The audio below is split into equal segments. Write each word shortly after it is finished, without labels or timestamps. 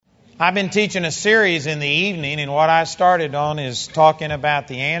I've been teaching a series in the evening, and what I started on is talking about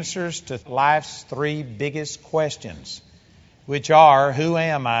the answers to life's three biggest questions, which are, who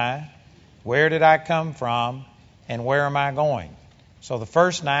am I, where did I come from, and where am I going? So the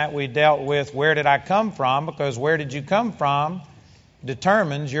first night we dealt with where did I come from, because where did you come from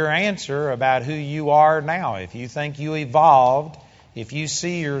determines your answer about who you are now. If you think you evolved, if you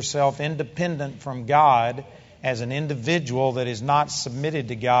see yourself independent from God, as an individual that is not submitted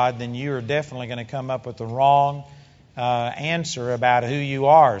to God, then you are definitely going to come up with the wrong answer about who you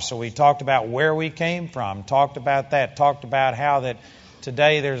are. So we talked about where we came from, talked about that, talked about how that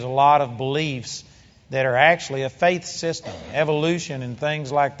today there's a lot of beliefs that are actually a faith system. Evolution and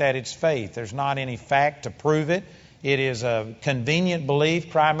things like that, it's faith. There's not any fact to prove it. It is a convenient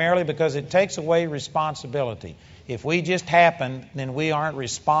belief primarily because it takes away responsibility. If we just happen, then we aren't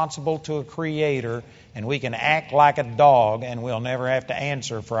responsible to a creator, and we can act like a dog and we'll never have to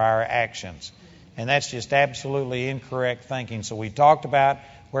answer for our actions. And that's just absolutely incorrect thinking. So we talked about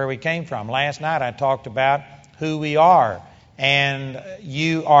where we came from. Last night I talked about who we are. And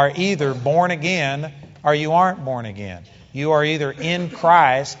you are either born again or you aren't born again. You are either in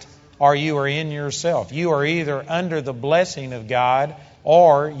Christ or you are in yourself. You are either under the blessing of God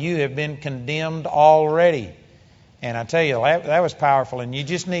or you have been condemned already. And I tell you, that was powerful, and you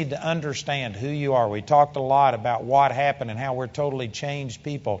just need to understand who you are. We talked a lot about what happened and how we're totally changed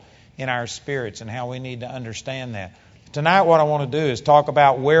people in our spirits and how we need to understand that. Tonight what I want to do is talk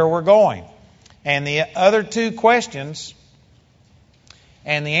about where we're going. And the other two questions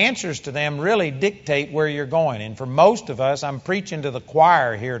and the answers to them really dictate where you're going. And for most of us, I'm preaching to the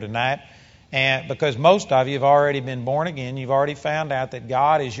choir here tonight, and because most of you have already been born again, you've already found out that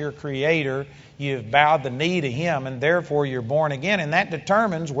God is your creator. You've bowed the knee to Him, and therefore you're born again, and that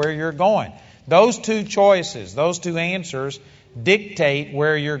determines where you're going. Those two choices, those two answers dictate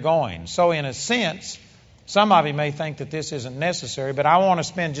where you're going. So in a sense, some of you may think that this isn't necessary, but I want to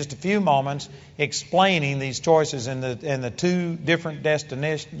spend just a few moments explaining these choices in the two different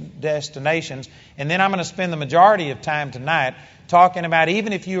destinations, and then I'm going to spend the majority of time tonight talking about,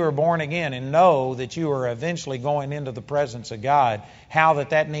 even if you are born again and know that you are eventually going into the presence of God, how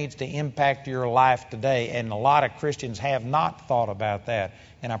that needs to impact your life today. And a lot of Christians have not thought about that,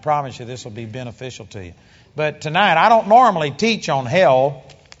 and I promise you this will be beneficial to you. But tonight, I don't normally teach on hell,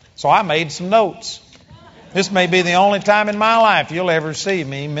 so I made some notes. This may be the only time in my life you'll ever see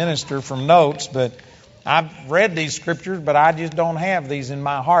me minister from notes, but I've read these scriptures, but I just don't have these in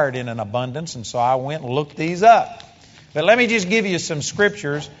my heart in an abundance, and so I went and looked these up. But let me just give you some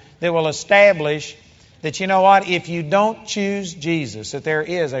scriptures that will establish that, you know what, if you don't choose Jesus, that there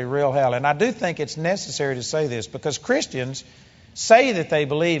is a real hell. And I do think it's necessary to say this, because Christians say that they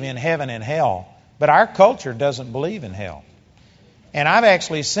believe in heaven and hell, but our culture doesn't believe in hell. And I've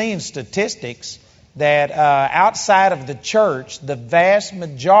actually seen statistics that outside of the church, the vast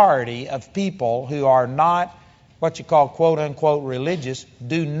majority of people who are not what you call quote-unquote religious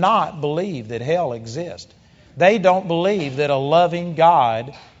do not believe that hell exists. They don't believe that a loving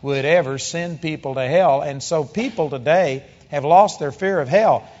God would ever send people to hell. And so people today have lost their fear of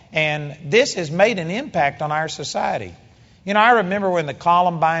hell. And this has made an impact on our society. You know, I remember when the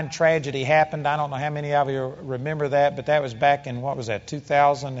Columbine tragedy happened. I don't know how many of you remember that, but that was back in,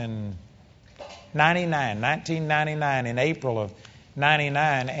 1999, in April of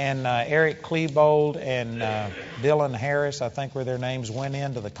 99. And Eric Klebold and Dylan Harris, I think were their names, went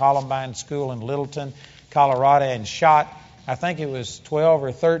into the Columbine School in Littleton, Colorado, and shot, I think it was 12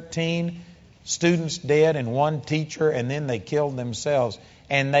 or 13 students dead and one teacher, and then they killed themselves.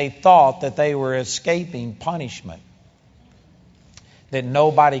 And they thought that they were escaping punishment, that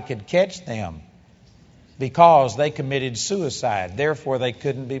nobody could catch them because they committed suicide. Therefore, they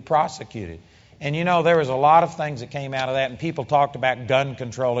couldn't be prosecuted. And you know, there was a lot of things that came out of that, and people talked about gun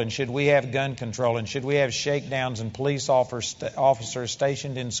control, and should we have gun control, and should we have shakedowns and police officers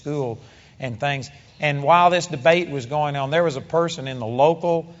stationed in school and things. And while this debate was going on, there was a person in the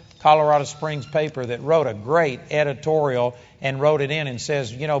local Colorado Springs paper that wrote a great editorial and wrote it in and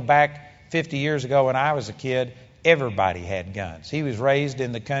says, you know, back 50 years ago when I was a kid, everybody had guns. He was raised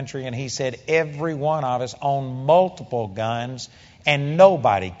in the country, and he said every one of us owned multiple guns, and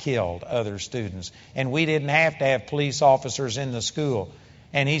nobody killed other students. And we didn't have to have police officers in the school.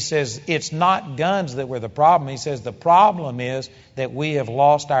 And he says it's not guns that were the problem. He says the problem is that we have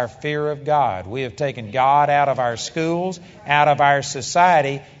lost our fear of God. We have taken God out of our schools, out of our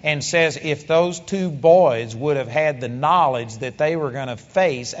society, and says if those two boys would have had the knowledge that they were going to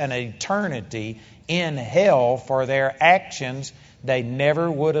face an eternity in hell for their actions, they never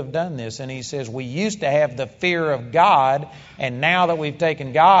would have done this. And he says, we used to have the fear of God, and now that we've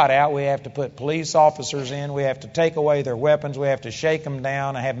taken God out, we have to put police officers in, we have to take away their weapons, we have to shake them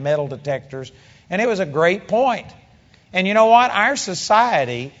down and have metal detectors. And it was a great point. And you know what? Our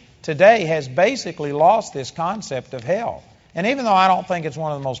society today has basically lost this concept of hell. And even though I don't think it's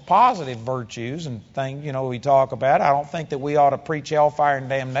one of the most positive virtues and things, we talk about, I don't think that we ought to preach hellfire and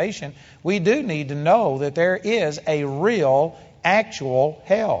damnation. We do need to know that there is a real, actual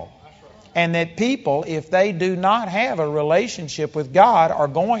hell. And that people, if they do not have a relationship with God, are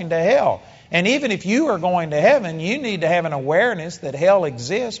going to hell. And even if you are going to heaven, you need to have an awareness that hell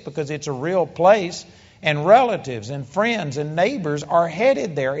exists, because it's a real place. And relatives and friends and neighbors are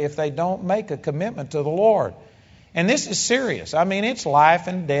headed there if they don't make a commitment to the Lord. And this is serious. I mean, it's life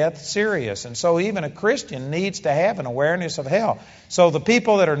and death serious. And so even a Christian needs to have an awareness of hell. So the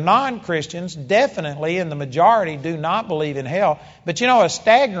people that are non-Christians definitely, in the majority, do not believe in hell. But a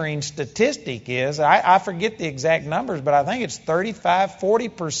staggering statistic is, I forget the exact numbers, but I think it's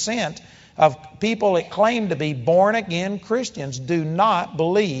 35-40% of people that claim to be born-again Christians do not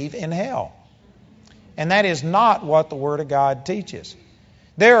believe in hell. And that is not what the Word of God teaches.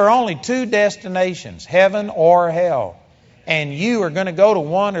 There are only two destinations, heaven or hell. And you are going to go to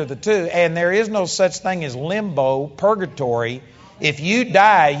one or the two. And there is no such thing as limbo, purgatory. If you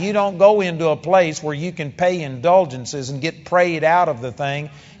die, you don't go into a place where you can pay indulgences and get prayed out of the thing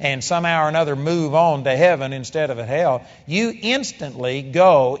and somehow or another move on to heaven instead of hell. You instantly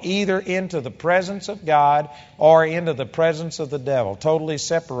go either into the presence of God or into the presence of the devil, totally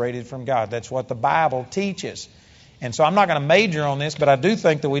separated from God. That's what the Bible teaches. And so I'm not going to major on this, but I do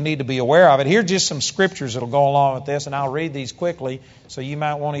think that we need to be aware of it. Here are just some scriptures that will go along with this, and I'll read these quickly. So you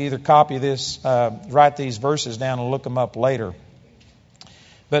might want to either copy this, write these verses down and look them up later.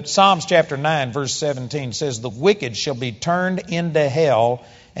 But Psalms chapter 9, verse 17 says, the wicked shall be turned into hell,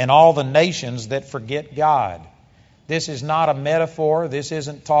 and all the nations that forget God. This is not a metaphor. This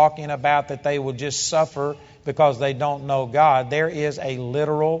isn't talking about that they will just suffer because they don't know God. There is a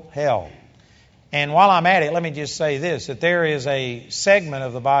literal hell. And while I'm at it, let me just say this, that there is a segment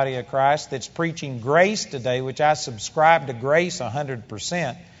of the body of Christ that's preaching grace today, which I subscribe to grace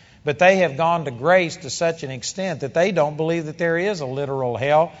 100%, but they have gone to grace to such an extent that they don't believe that there is a literal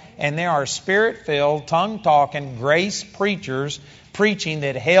hell, and there are spirit-filled, tongue-talking grace preachers preaching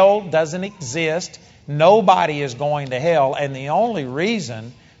that hell doesn't exist, nobody is going to hell, and the only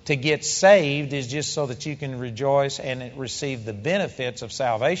reason to get saved is just so that you can rejoice and receive the benefits of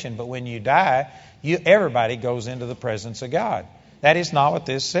salvation. But when you die, everybody goes into the presence of God. That is not what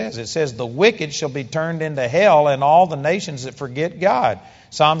this says. It says, the wicked shall be turned into hell, and all the nations that forget God.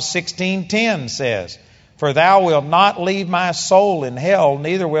 Psalm 16:10 says, for thou wilt not leave my soul in hell,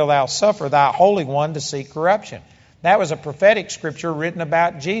 neither wilt thou suffer thy Holy One to see corruption. That was a prophetic scripture written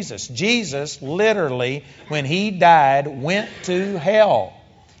about Jesus. Jesus literally, when he died, went to hell.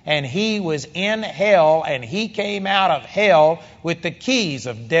 And he was in hell, and he came out of hell with the keys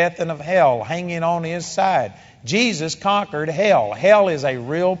of death and of hell hanging on his side. Jesus conquered hell. Hell is a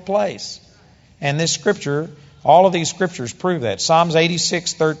real place. And this scripture, all of these scriptures prove that. Psalms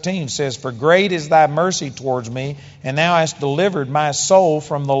 86:13 says, for great is thy mercy towards me, and thou hast delivered my soul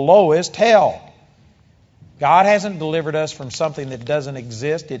from the lowest hell. God hasn't delivered us from something that doesn't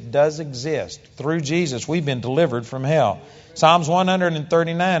exist. It does exist. Through Jesus, we've been delivered from hell. Psalms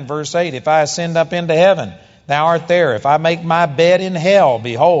 139, verse 8, if I ascend up into heaven, thou art there. If I make my bed in hell,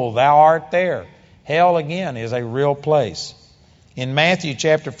 behold, thou art there. Hell, again, is a real place. In Matthew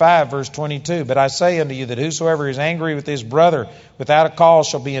chapter 5, verse 22, but I say unto you that whosoever is angry with his brother without a cause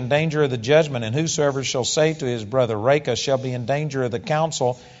shall be in danger of the judgment, and whosoever shall say to his brother, Raca, shall be in danger of the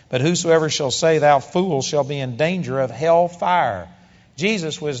council, but whosoever shall say, thou fool, shall be in danger of hell fire.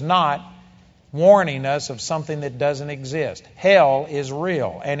 Jesus was not warning us of something that doesn't exist. Hell is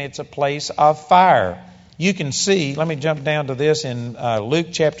real, and it's a place of fire. You can see, let me jump down to this in Luke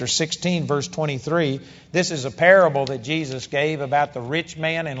chapter 16, verse 23. This is a parable that Jesus gave about the rich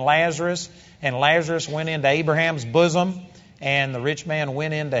man and Lazarus. And Lazarus went into Abraham's bosom, and the rich man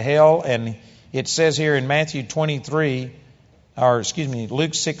went into hell. And it says here in Luke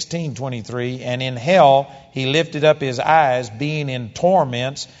 16:23, and in hell he lifted up his eyes, being in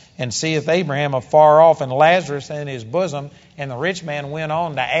torments, and seeth Abraham afar off, and Lazarus in his bosom. And the rich man went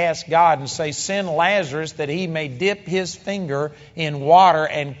on to ask God and say, send Lazarus that he may dip his finger in water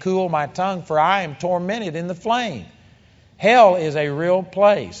and cool my tongue, for I am tormented in the flame. Hell is a real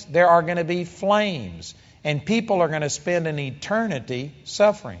place. There are going to be flames, and people are going to spend an eternity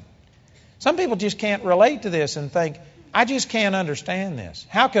suffering. Some people just can't relate to this and think, I just can't understand this.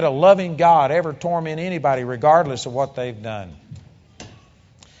 How could a loving God ever torment anybody regardless of what they've done?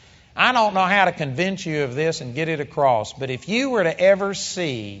 I don't know how to convince you of this and get it across, but if you were to ever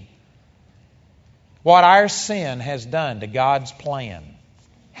see what our sin has done to God's plan,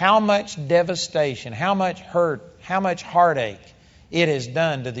 how much devastation, how much hurt, how much heartache it has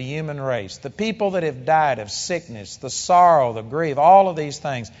done to the human race, the people that have died of sickness, the sorrow, the grief, all of these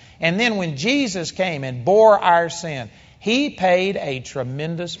things. And then when Jesus came and bore our sin, He paid a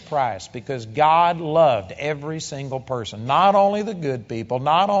tremendous price because God loved every single person. Not only the good people,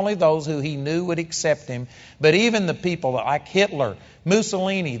 not only those who He knew would accept Him, but even the people like Hitler,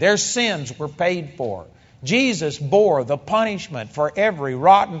 Mussolini, their sins were paid for. Jesus bore the punishment for every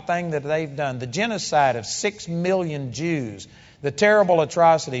rotten thing that they've done. The genocide of 6 million Jews, the terrible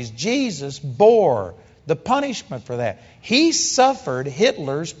atrocities. Jesus bore the punishment for that. He suffered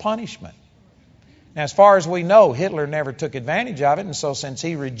Hitler's punishment. Now, as far as we know, Hitler never took advantage of it, and so since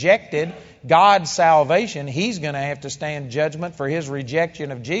he rejected God's salvation, he's going to have to stand judgment for his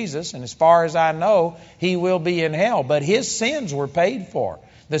rejection of Jesus, and as far as I know, he will be in hell. But his sins were paid for.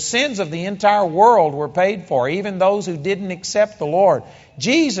 The sins of the entire world were paid for, even those who didn't accept the Lord.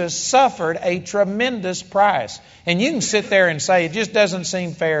 Jesus suffered a tremendous price. And you can sit there and say, it just doesn't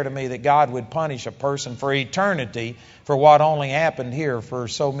seem fair to me that God would punish a person for eternity for what only happened here for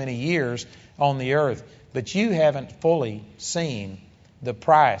so many years on the earth. But you haven't fully seen the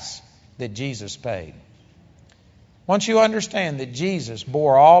price that Jesus paid. Once you understand that Jesus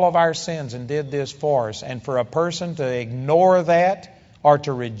bore all of our sins and did this for us, and for a person to ignore that or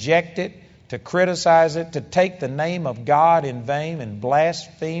to reject it, to criticize it, to take the name of God in vain and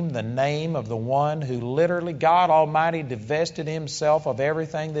blaspheme the name of the one who literally, God Almighty, divested Himself of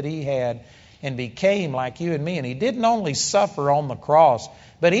everything that He had and became like you and me. And He didn't only suffer on the cross,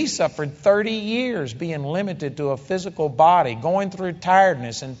 but He suffered 30 years being limited to a physical body, going through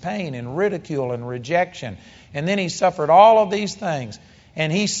tiredness and pain and ridicule and rejection. And then He suffered all of these things.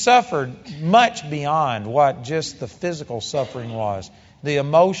 And He suffered much beyond what just the physical suffering was, the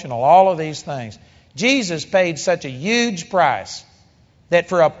emotional, all of these things. Jesus paid such a huge price that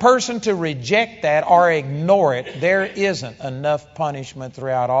for a person to reject that or ignore it, there isn't enough punishment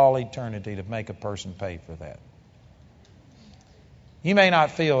throughout all eternity to make a person pay for that. You may not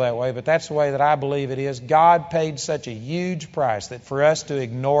feel that way, but that's the way that I believe it is. God paid such a huge price that for us to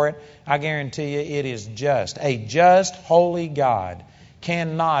ignore it, I guarantee you it is just. A just, holy God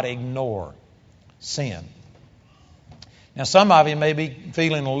cannot ignore sin. Now, some of you may be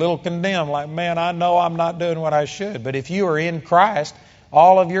feeling a little condemned, like, man, I know I'm not doing what I should. But if you are in Christ,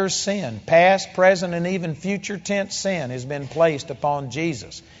 all of your sin, past, present, and even future tense sin, has been placed upon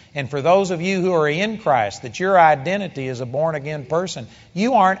Jesus. And for those of you who are in Christ, that your identity as a born-again person,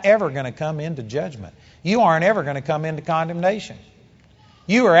 you aren't ever going to come into judgment. You aren't ever going to come into condemnation.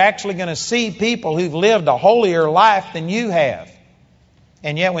 You are actually going to see people who've lived a holier life than you have.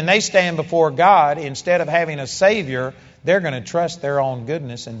 And yet when they stand before God, instead of having a Savior, they're going to trust their own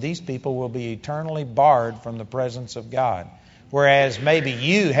goodness, and these people will be eternally barred from the presence of God. Whereas maybe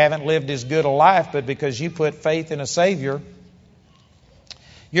you haven't lived as good a life, but because you put faith in a Savior,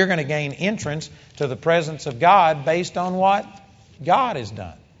 you're going to gain entrance to the presence of God based on what God has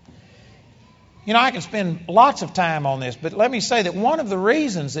done. You know, I can spend lots of time on this, but let me say that one of the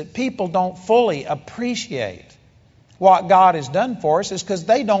reasons that people don't fully appreciate what God has done for us is because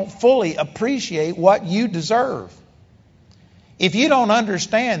they don't fully appreciate what you deserve. If you don't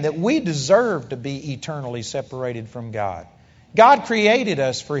understand that we deserve to be eternally separated from God. God created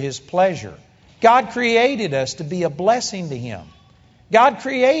us for His pleasure. God created us to be a blessing to Him. God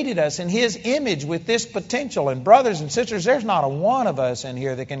created us in His image with this potential. And brothers and sisters, there's not a one of us in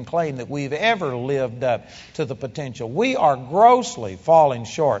here that can claim that we've ever lived up to the potential. We are grossly falling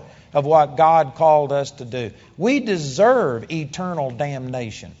short of what God called us to do. We deserve eternal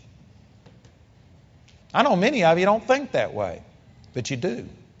damnation. I know many of you don't think that way, but you do.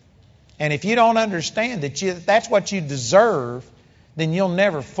 And if you don't understand that that's what you deserve, then you'll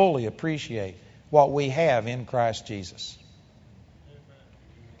never fully appreciate what we have in Christ Jesus.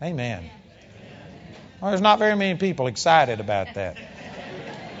 Amen. Well, there's not very many people excited about that.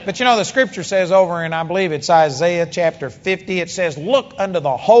 But you know, the Scripture says over in, I believe it's Isaiah chapter 50, it says, look unto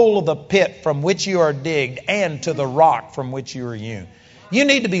the hole of the pit from which you are digged and to the rock from which you are hewn. You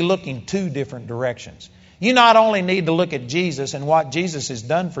need to be looking two different directions. You not only need to look at Jesus and what Jesus has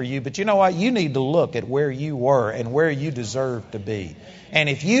done for you, but you know what? You need to look at where you were and where you deserve to be. And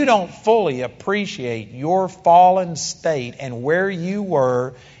if you don't fully appreciate your fallen state and where you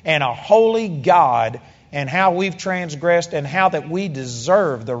were and a holy God and how we've transgressed and how that we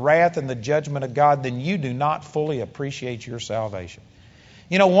deserve the wrath and the judgment of God, then you do not fully appreciate your salvation.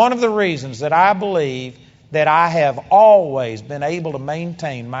 You know, one of the reasons that I believe that I have always been able to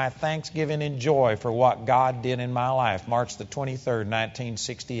maintain my thanksgiving and joy for what God did in my life. March the 23rd,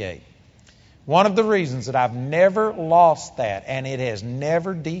 1968. One of the reasons that I've never lost that, and it has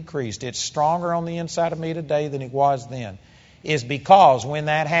never decreased, it's stronger on the inside of me today than it was then, is because when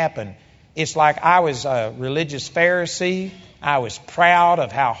that happened, it's like I was a religious Pharisee. I was proud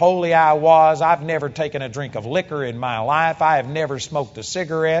of how holy I was. I've never taken a drink of liquor in my life. I have never smoked a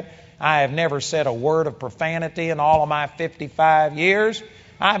cigarette. I have never said a word of profanity in all of my 55 years.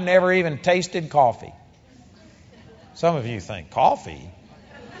 I've never even tasted coffee. Some of you think, coffee?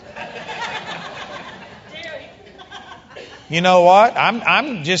 You know what?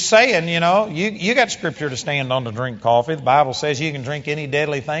 I'm just saying, you got Scripture to stand on to drink coffee. The Bible says you can drink any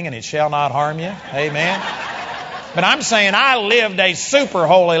deadly thing and it shall not harm you. Amen? But I'm saying I lived a super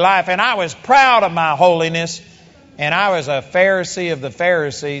holy life and I was proud of my holiness. And I was a Pharisee of the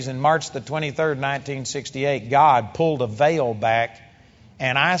Pharisees. And March the 23rd, 1968, God pulled a veil back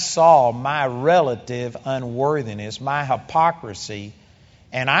and I saw my relative unworthiness, my hypocrisy,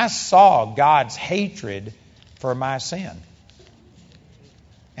 and I saw God's hatred for my sin.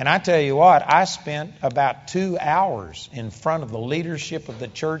 And I tell you what, I spent about 2 hours in front of the leadership of the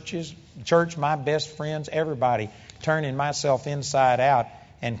church, my best friends, everybody, turning myself inside out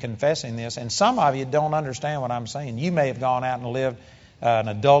and confessing this. And some of you don't understand what I'm saying. You may have gone out and lived an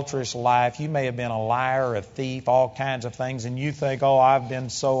adulterous life. You may have been a liar, a thief, all kinds of things. And you think, oh, I've been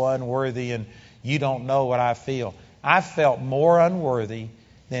so unworthy, and you don't know what I feel. I felt more unworthy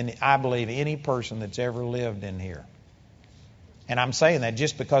than I believe any person that's ever lived in here. And I'm saying that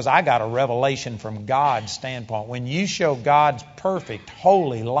just because I got a revelation from God's standpoint. When you show God's perfect,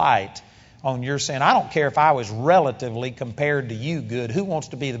 holy light on your sin, I don't care if I was relatively compared to you good. Who wants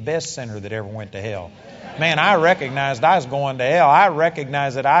to be the best sinner that ever went to hell? Man, I recognized I was going to hell. I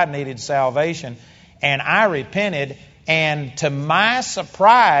recognized that I needed salvation. And I repented. And to my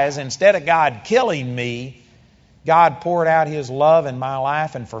surprise, instead of God killing me, God poured out His love in my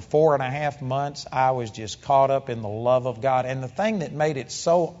life, and for 4.5 months, I was just caught up in the love of God. And the thing that made it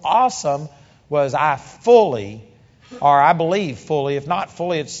so awesome was I believe fully, if not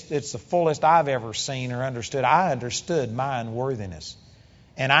fully, it's the fullest I've ever seen or understood. I understood my unworthiness.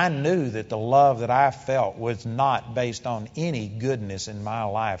 And I knew that the love that I felt was not based on any goodness in my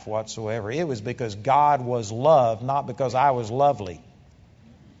life whatsoever. It was because God was love, not because I was lovely.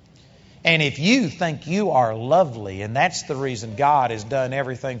 And if you think you are lovely and that's the reason God has done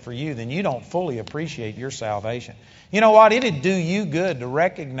everything for you, then you don't fully appreciate your salvation. You know what? It'd do you good to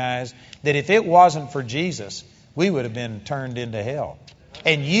recognize that if it wasn't for Jesus, we would have been turned into hell.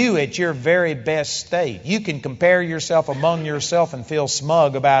 And you at your very best state, you can compare yourself among yourself and feel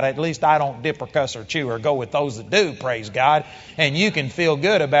smug about it. At least I don't dip or cuss or chew or go with those that do, praise God. And you can feel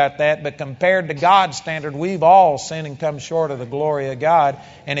good about that. But compared to God's standard, we've all sinned and come short of the glory of God.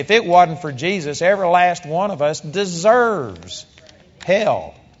 And if it wasn't for Jesus, every last one of us deserves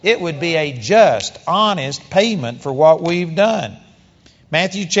hell. It would be a just, honest payment for what we've done.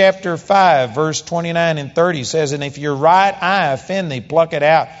 Matthew chapter 5, verse 29 and 30 says, "And if your right eye offend thee, pluck it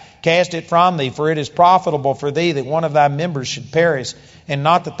out, cast it from thee, for it is profitable for thee that one of thy members should perish, and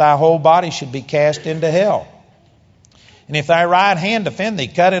not that thy whole body should be cast into hell. And if thy right hand offend thee,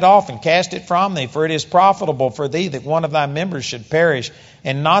 cut it off and cast it from thee, for it is profitable for thee that one of thy members should perish,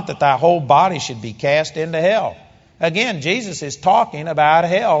 and not that thy whole body should be cast into hell." Again, Jesus is talking about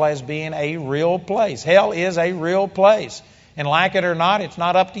hell as being a real place. Hell is a real place. And like it or not, it's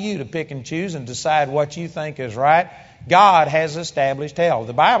not up to you to pick and choose and decide what you think is right. God has established hell.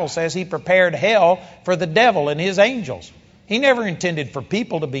 The Bible says He prepared hell for the devil and his angels. He never intended for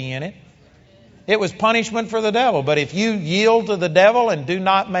people to be in it. It was punishment for the devil. But if you yield to the devil and do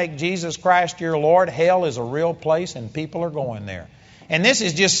not make Jesus Christ your Lord, hell is a real place and people are going there. And this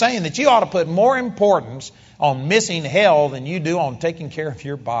is just saying that you ought to put more importance on missing hell than you do on taking care of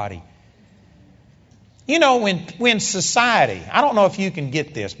your body. You know, when society, I don't know if you can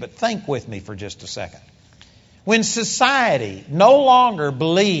get this, but think with me for just a second. When society no longer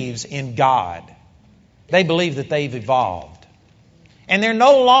believes in God, they believe that they've evolved. And there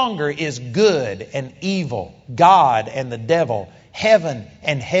no longer is good and evil, God and the devil, heaven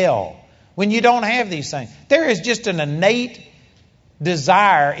and hell. When you don't have these things, there is just an innate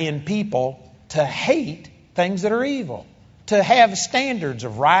desire in people to hate things that are evil, to have standards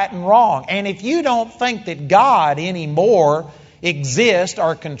of right and wrong. And if you don't think that God anymore exists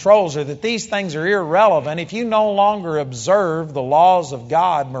or controls, or that these things are irrelevant, if you no longer observe the laws of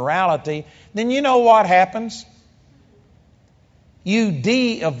God, morality, then you know what happens? You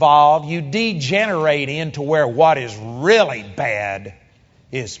de-evolve, you degenerate into where what is really bad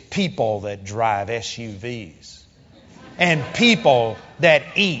is people that drive SUVs and people that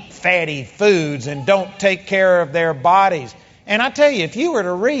eat fatty foods and don't take care of their bodies. And I tell you, if you were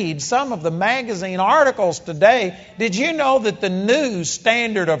to read some of the magazine articles today, did you know that the new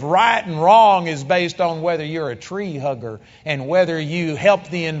standard of right and wrong is based on whether you're a tree hugger and whether you help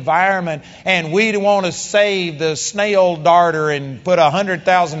the environment, and we want to save the snail darter and put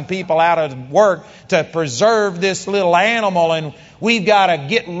 100,000 people out of work to preserve this little animal, and we've got to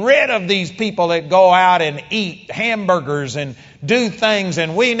get rid of these people that go out and eat hamburgers and do things,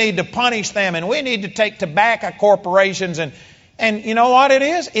 and we need to punish them, and we need to take tobacco corporations. And you know what it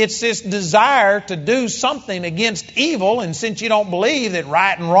is? It's this desire to do something against evil. And since you don't believe that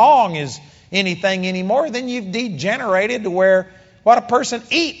right and wrong is anything anymore, then you've degenerated to where what a person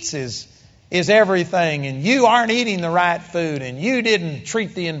eats is everything. And you aren't eating the right food, and you didn't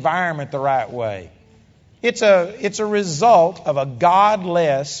treat the environment the right way. It's a result of a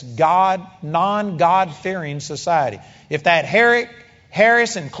godless, non-God-fearing society. If that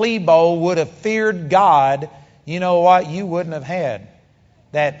Harris and Klebold would have feared God, you know what? You wouldn't have had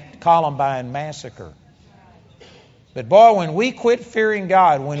that Columbine massacre. But boy, when we quit fearing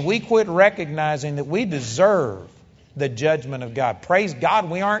God, when we quit recognizing that we deserve the judgment of God, praise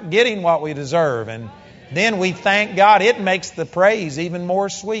God, we aren't getting what we deserve. And then we thank God. It makes the praise even more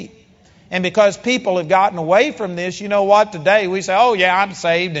sweet. And because people have gotten away from this, you know what? Today we say, oh yeah, I'm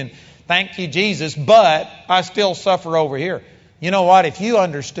saved and thank you, Jesus, but I still suffer over here. You know what? If you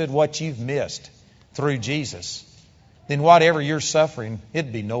understood what you've missed through Jesus, then whatever you're suffering,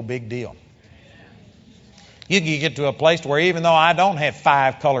 it'd be no big deal. You can get to a place where even though I don't have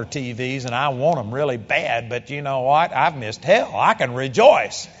 5-color TVs and I want them really bad, but you know what? I've missed hell. I can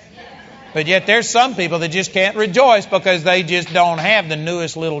rejoice. But yet there's some people that just can't rejoice because they just don't have the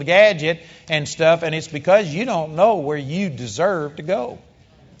newest little gadget and stuff, and it's because you don't know where you deserve to go.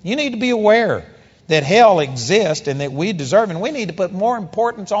 You need to be aware that hell exists and that we deserve, and we need to put more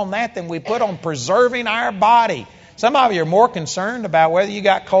importance on that than we put on preserving our body. Some of you are more concerned about whether you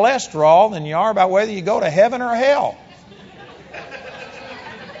got cholesterol than you are about whether you go to heaven or hell.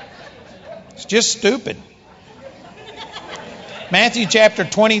 It's just stupid. Matthew chapter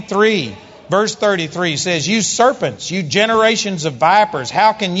 23, verse 33 says, "You serpents, you generations of vipers,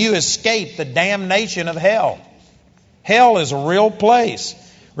 how can you escape the damnation of hell?" Hell is a real place.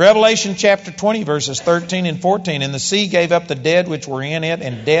 Revelation chapter 20, verses 13 and 14. "And the sea gave up the dead which were in it,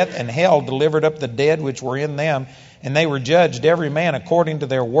 and death and hell delivered up the dead which were in them. And they were judged every man according to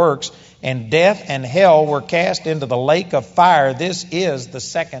their works. And death and hell were cast into the lake of fire. This is the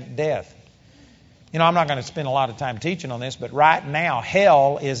second death." You know, I'm not going to spend a lot of time teaching on this, but right now,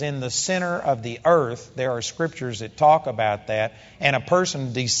 hell is in the center of the earth. There are scriptures that talk about that. And a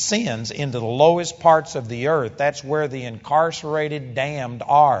person descends into the lowest parts of the earth. That's where the incarcerated damned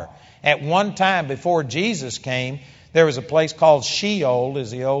are. At one time before Jesus came, there was a place called Sheol,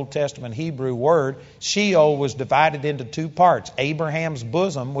 is the Old Testament Hebrew word. Sheol was divided into two parts. Abraham's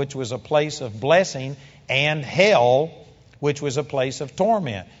bosom, which was a place of blessing, and hell, which was a place of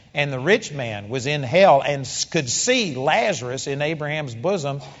torment. And the rich man was in hell and could see Lazarus in Abraham's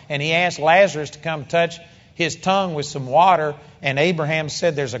bosom. And he asked Lazarus to come touch his tongue with some water. And Abraham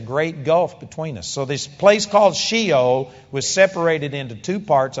said, "There's a great gulf between us." So this place called Sheol was separated into two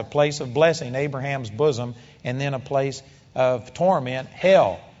parts, a place of blessing, Abraham's bosom, and then a place of torment,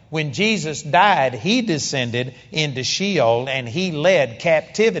 hell. When Jesus died, he descended into Sheol and he led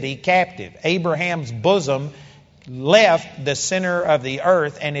captivity captive. Abraham's bosom left the center of the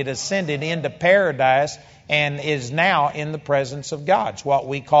earth and it ascended into paradise and is now in the presence of God. It's what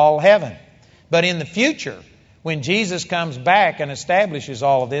we call heaven. But in the future, when Jesus comes back and establishes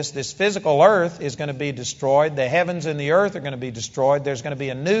all of this, this physical earth is going to be destroyed. The heavens and the earth are going to be destroyed. There's going to be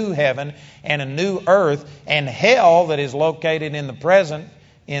a new heaven and a new earth. And hell that is located in the present,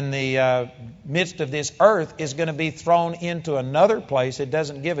 in the midst of this earth, is going to be thrown into another place. It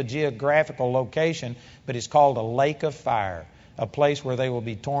doesn't give a geographical location, but it's called a lake of fire, a place where they will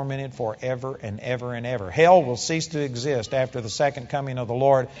be tormented forever and ever and ever. Hell will cease to exist after the second coming of the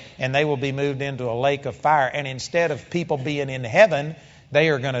Lord, and they will be moved into a lake of fire. And instead of people being in heaven, they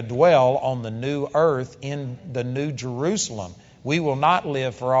are going to dwell on the new earth in the new Jerusalem. We will not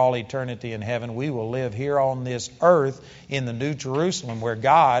live for all eternity in heaven. We will live here on this earth in the new Jerusalem where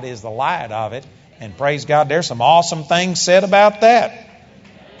God is the light of it. And praise God, there's some awesome things said about that.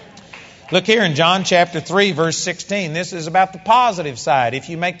 Look here in John chapter 3, verse 16. This is about the positive side. If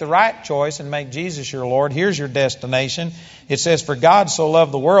you make the right choice and make Jesus your Lord, here's your destination. It says, "For God so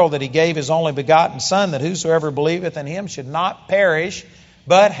loved the world that he gave his only begotten Son, that whosoever believeth in him should not perish,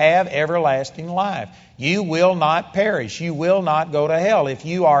 but have everlasting life. You will not perish. You will not go to hell if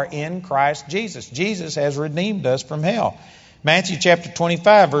you are in Christ Jesus. Jesus has redeemed us from hell. Matthew chapter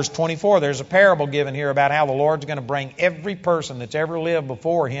 25, verse 24, there's a parable given here about how the Lord's going to bring every person that's ever lived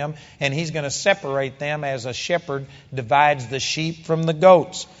before Him, and He's going to separate them as a shepherd divides the sheep from the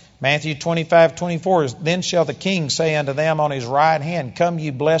goats. Matthew 25:24 is, Then shall the king say unto them on his right hand, Come, ye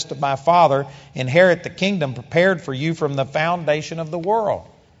blessed of my Father, inherit the kingdom prepared for you from the foundation of the world.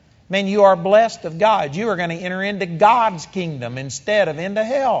 Man, you are blessed of God. You are going to enter into God's kingdom instead of into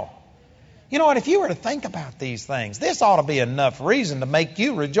hell. You know what? If you were to think about these things, this ought to be enough reason to make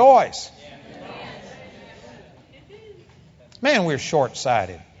you rejoice. Man, we're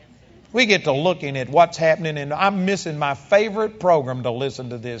short-sighted. We get to looking at what's happening, and I'm missing my favorite program to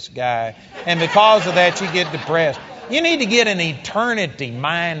listen to this guy. And because of that, you get depressed. You need to get an eternity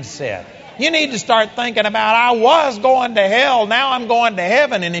mindset. You need to start thinking about, I was going to hell, now I'm going to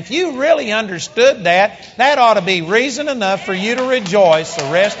heaven. And if you really understood that, that ought to be reason enough for you to rejoice the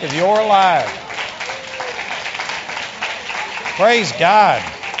rest of your life. Praise God.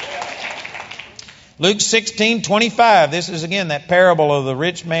 Luke 16:25, this is again that parable of the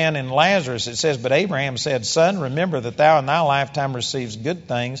rich man and Lazarus. It says, But Abraham said, Son, remember that thou in thy lifetime receivest good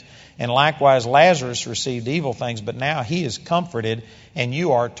things, and likewise Lazarus received evil things, but now he is comforted, and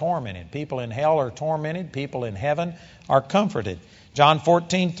you are tormented. People in hell are tormented. People in heaven are comforted. John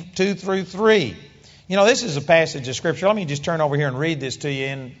 14:2-3. You know, this is a passage of Scripture. Let me just turn over here and read this to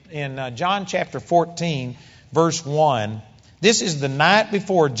you. In John chapter 14, verse 1, this is the night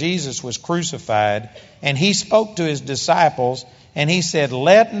before Jesus was crucified, and He spoke to His disciples, and He said,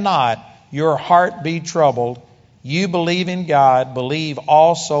 Let not your heart be troubled. You believe in God, believe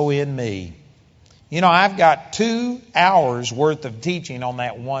also in me. You know, I've got 2 hours worth of teaching on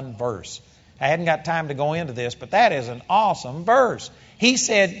that one verse. I hadn't got time to go into this, but that is an awesome verse. He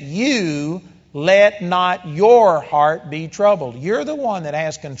said, You let not your heart be troubled. You're the one that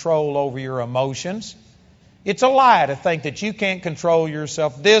has control over your emotions. It's a lie to think that you can't control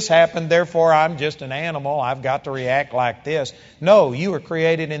yourself. This happened, therefore I'm just an animal. I've got to react like this. No, you were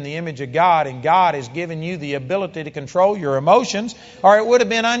created in the image of God, and God has given you the ability to control your emotions, or it would have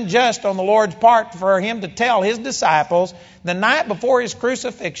been unjust on the Lord's part for Him to tell His disciples the night before His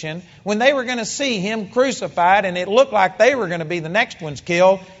crucifixion, when they were going to see Him crucified and it looked like they were going to be the next ones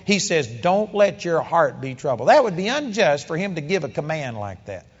killed, He says, Don't let your heart be troubled. That would be unjust for Him to give a command like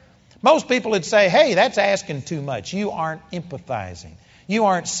that. Most people would say, hey, that's asking too much. You aren't empathizing. You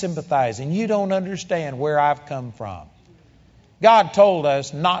aren't sympathizing. You don't understand where I've come from. God told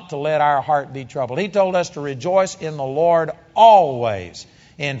us not to let our heart be troubled. He told us to rejoice in the Lord always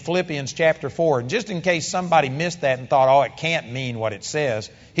in Philippians chapter 4. And just in case somebody missed that and thought, oh, it can't mean what it says,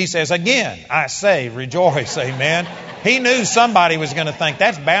 He says, again, I say rejoice, amen. He knew somebody was going to think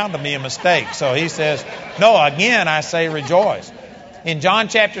that's bound to be a mistake. So He says, no, again, I say rejoice. In John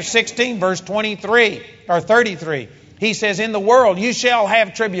chapter 16, verse 23 or 33, He says, In the world you shall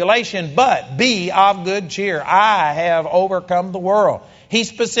have tribulation, but be of good cheer. I have overcome the world. He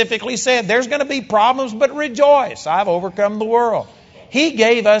specifically said, there's going to be problems, but rejoice. I've overcome the world. He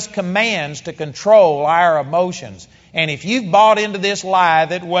gave us commands to control our emotions. And if you've bought into this lie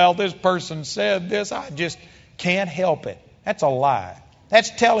that, well, this person said this, I just can't help it. That's a lie. That's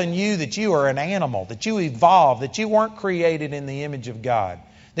telling you that you are an animal, that you evolved, that you weren't created in the image of God,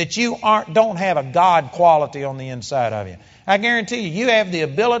 that you don't have a God quality on the inside of you. I guarantee you have the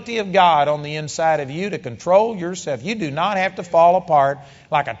ability of God on the inside of you to control yourself. You do not have to fall apart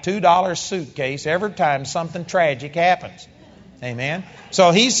like a $2 suitcase every time something tragic happens. Amen.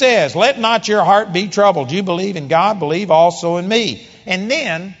 So He says, let not your heart be troubled. You believe in God, believe also in me. And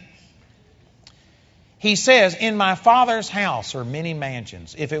then He says, in my Father's house are many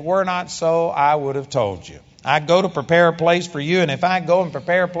mansions. If it were not so, I would have told you. I go to prepare a place for you, and if I go and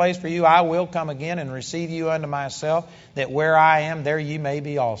prepare a place for you, I will come again and receive you unto myself, that where I am, there you may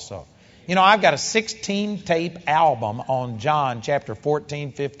be also. You know, I've got a 16-tape album on John chapter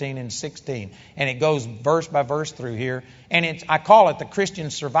 14, 15, and 16, and it goes verse by verse through here, and I call it the Christian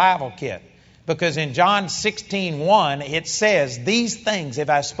Survival Kit. Because in John 16:1, it says, These things have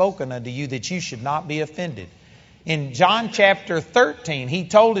I spoken unto you, that you should not be offended. In John chapter 13, He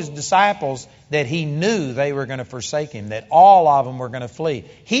told His disciples that He knew they were going to forsake Him, that all of them were going to flee.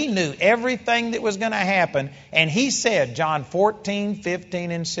 He knew everything that was going to happen, and He said, John 14,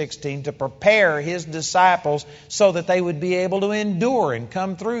 15, and 16, to prepare His disciples so that they would be able to endure and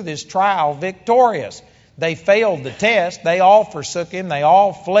come through this trial victorious. They failed the test. They all forsook Him. They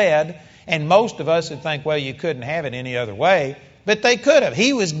all fled. And most of us would think, well, you couldn't have it any other way. But they could have.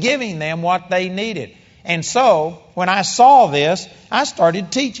 He was giving them what they needed. And so, when I saw this, I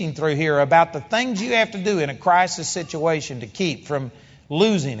started teaching through here about the things you have to do in a crisis situation to keep from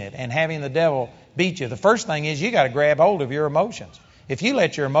losing it and having the devil beat you. The first thing is you got to grab hold of your emotions. If you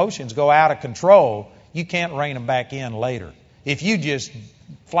let your emotions go out of control, you can't rein them back in later. If you just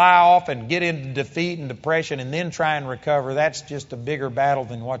fly off and get into defeat and depression and then try and recover, that's just a bigger battle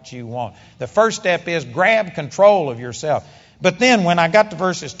than what you want. The first step is grab control of yourself. But then when I got to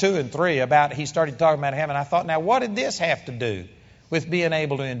verses 2 and 3 about he started talking about heaven, I thought, now what did this have to do with being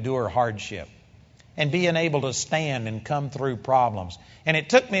able to endure hardship and being able to stand and come through problems? And it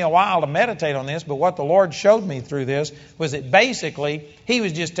took me a while to meditate on this, but what the Lord showed me through this was that basically he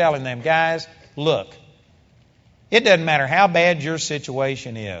was just telling them, guys, look, it doesn't matter how bad your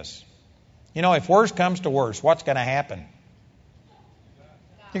situation is. You know, if worse comes to worse, what's going to happen?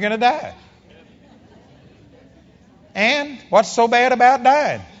 You're going to die. And what's so bad about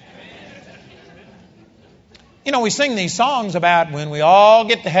dying? You know, we sing these songs about when we all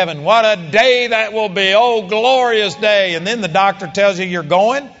get to heaven, what a day that will be. Oh, glorious day. And then the doctor tells you you're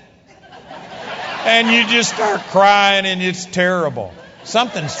going. And you just start crying and it's terrible.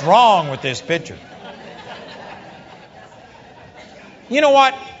 Something's wrong with this picture. You know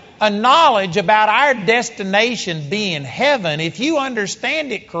what? A knowledge about our destination being heaven, if you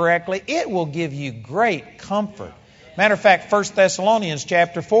understand it correctly, it will give you great comfort. Matter of fact, 1 Thessalonians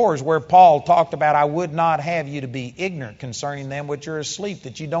chapter 4 is where Paul talked about, I would not have you to be ignorant concerning them which are asleep,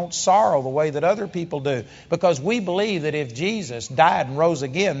 that you don't sorrow the way that other people do. Because we believe that if Jesus died and rose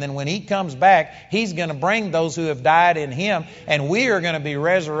again, then when he comes back, he's going to bring those who have died in him, and we are going to be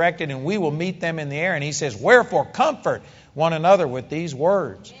resurrected, and we will meet them in the air. And he says, wherefore comfort one another with these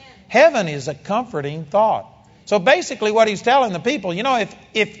words. Heaven is a comforting thought. So basically what he's telling the people, you know,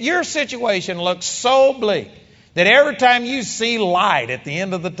 if your situation looks so bleak, that every time you see light at the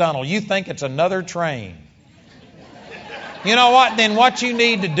end of the tunnel, you think it's another train. You know what? Then what you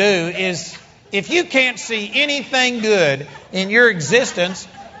need to do is, if you can't see anything good in your existence,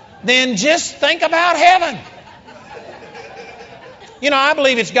 then just think about heaven. You know, I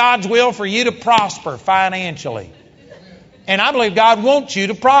believe it's God's will for you to prosper financially. And I believe God wants you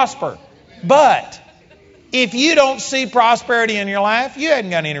to prosper. But if you don't see prosperity in your life, you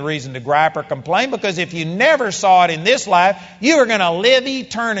haven't got any reason to gripe or complain, because if you never saw it in this life, you are going to live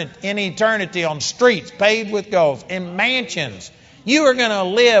in eternity on streets paved with gold, in mansions. You are going to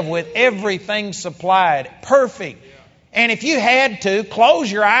live with everything supplied, perfect. And if you had to,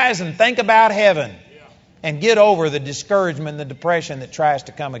 close your eyes and think about heaven and get over the discouragement and the depression that tries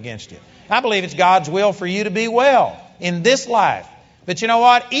to come against you. I believe it's God's will for you to be well in this life. But you know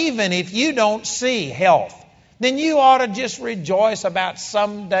what? Even if you don't see health, then you ought to just rejoice about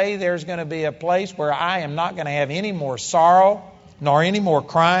someday there's going to be a place where I am not going to have any more sorrow nor any more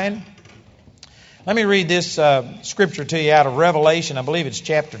crying. Let me read this scripture to you out of Revelation. I believe it's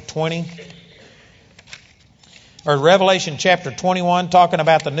chapter 20. Or Revelation chapter 21, talking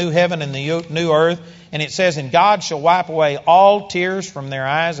about the new heaven and the new earth. And it says, and God shall wipe away all tears from their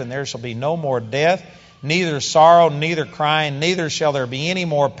eyes, and there shall be no more death, neither sorrow, neither crying, neither shall there be any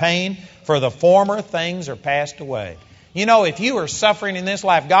more pain, for the former things are passed away. You know, if you are suffering in this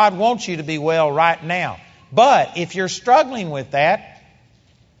life, God wants you to be well right now. But if you're struggling with that,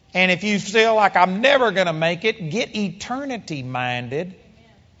 and if you feel like I'm never going to make it, get eternity minded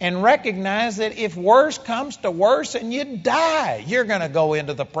and recognize that if worse comes to worse and you die, you're going to go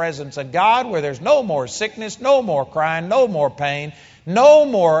into the presence of God where there's no more sickness, no more crying, no more pain, no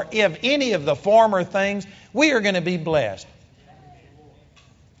more of any of the former things. We are going to be blessed.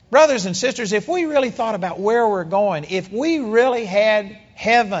 Brothers and sisters, if we really thought about where we're going, if we really had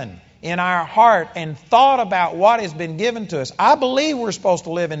heaven in our heart and thought about what has been given to us, I believe we're supposed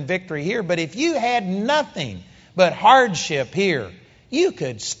to live in victory here. But if you had nothing but hardship here, you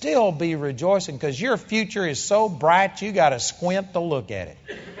could still be rejoicing, because your future is so bright you got to squint to look at it.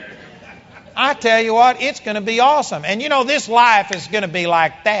 I tell you what, it's going to be awesome. And you know, this life is going to be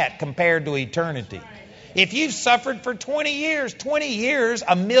like that compared to eternity. If you've suffered for 20 years,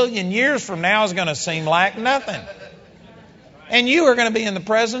 a million years from now is going to seem like nothing. And you are going to be in the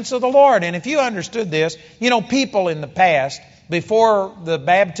presence of the Lord. And if you understood this, you know, people in the past, before the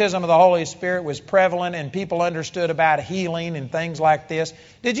baptism of the Holy Spirit was prevalent and people understood about healing and things like this,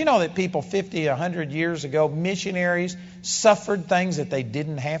 did you know that people 50, 100 years ago, missionaries, suffered things that they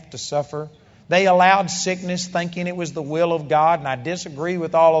didn't have to suffer? They allowed sickness thinking it was the will of God, and I disagree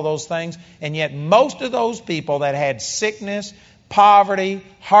with all of those things. And yet most of those people that had sickness, poverty,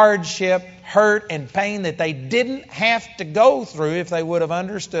 hardship, hurt, and pain that they didn't have to go through if they would have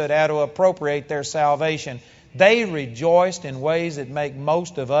understood how to appropriate their salvation, They rejoiced in ways that make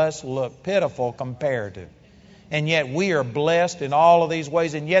most of us look pitiful comparative. And yet we are blessed in all of these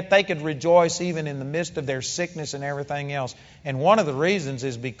ways, and yet they could rejoice even in the midst of their sickness and everything else. And one of the reasons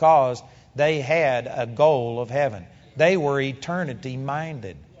is because they had a goal of heaven. They were eternity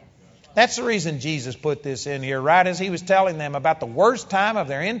minded. That's the reason Jesus put this in here. Right as He was telling them about the worst time of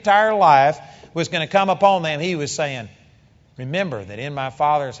their entire life was going to come upon them, He was saying, remember that in my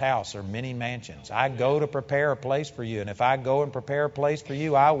Father's house are many mansions. I go to prepare a place for you. And if I go and prepare a place for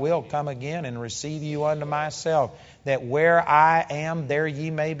you, I will come again and receive you unto myself, that where I am, there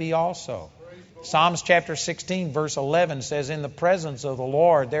ye may be also. Psalms chapter 16, verse 11 says, in the presence of the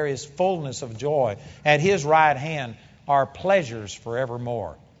Lord there is fullness of joy. At His right hand are pleasures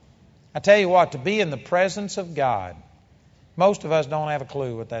forevermore. I tell you what, to be in the presence of God, most of us don't have a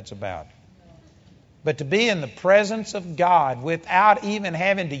clue what that's about. But to be in the presence of God without even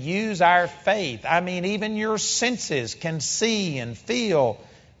having to use our faith. I mean, even your senses can see and feel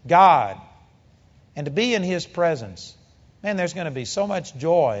God. And to be in His presence, man, there's going to be so much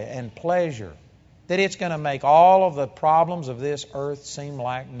joy and pleasure that it's going to make all of the problems of this earth seem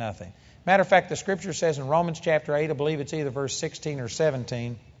like nothing. Matter of fact, the Scripture says in Romans chapter 8, I believe it's either verse 16 or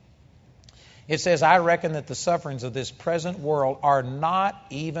 17, it says, I reckon that the sufferings of this present world are not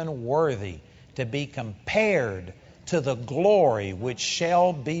even worthy to be compared to the glory which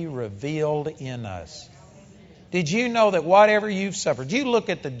shall be revealed in us. Did you know that whatever you've suffered, you look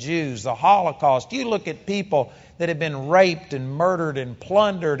at the Jews, the Holocaust, you look at people that have been raped and murdered and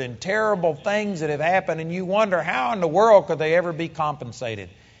plundered and terrible things that have happened, and you wonder how in the world could they ever be compensated?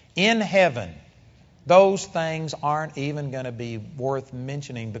 In heaven, those things aren't even going to be worth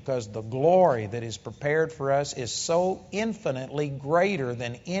mentioning, because the glory that is prepared for us is so infinitely greater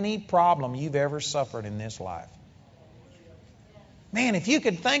than any problem you've ever suffered in this life. Man, if you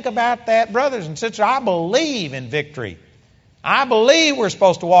could think about that, brothers and sisters, I believe in victory. I believe we're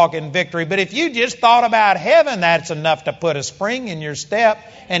supposed to walk in victory. But if you just thought about heaven, that's enough to put a spring in your step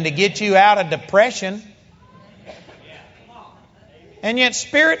and to get you out of depression. And yet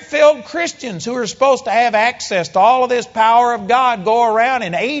Spirit-filled Christians who are supposed to have access to all of this power of God go around,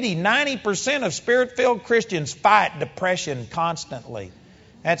 and 80-90% of Spirit-filled Christians fight depression constantly.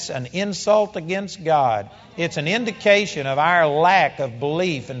 That's an insult against God. It's an indication of our lack of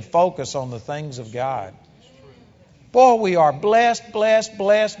belief and focus on the things of God. Boy, we are blessed, blessed,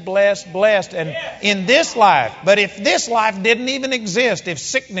 blessed, blessed, blessed. And in this life, but if this life didn't even exist, if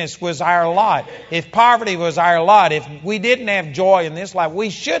sickness was our lot, if poverty was our lot, if we didn't have joy in this life,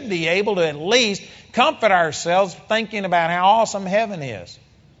 we should be able to at least comfort ourselves thinking about how awesome heaven is.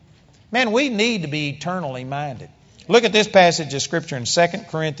 Man, we need to be eternally minded. Look at this passage of Scripture in 2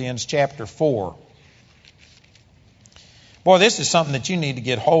 Corinthians chapter 4. Boy, this is something that you need to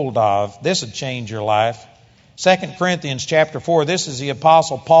get hold of. This would change your life. 2 Corinthians chapter 4, this is the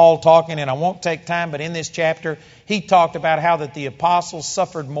Apostle Paul talking, and I won't take time, but in this chapter, he talked about how that the apostles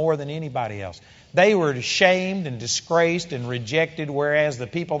suffered more than anybody else. They were ashamed and disgraced and rejected, whereas the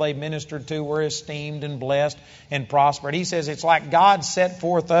people they ministered to were esteemed and blessed and prospered. He says it's like God set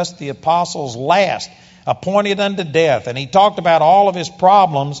forth us, the apostles, last, appointed unto death. And he talked about all of his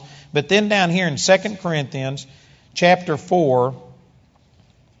problems, but then down here in 2 Corinthians chapter 4,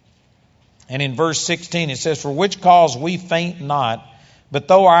 and in verse 16 it says, for which cause we faint not, but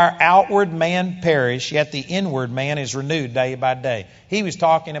though our outward man perish, yet the inward man is renewed day by day. He was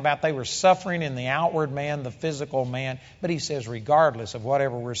talking about they were suffering in the outward man, the physical man. But he says regardless of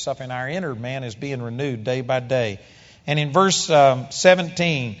whatever we're suffering, our inward man is being renewed day by day. And in verse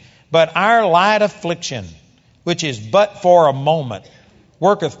 17, but our light affliction, which is but for a moment,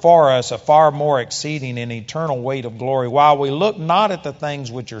 worketh for us a far more exceeding and eternal weight of glory, while we look not at the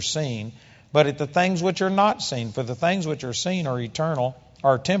things which are seen, but at the things which are not seen. For the things which are seen are eternal,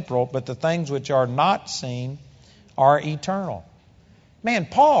 are temporal, but the things which are not seen are eternal. Man,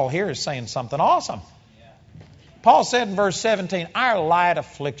 Paul here is saying something awesome. Paul said in verse 17, our light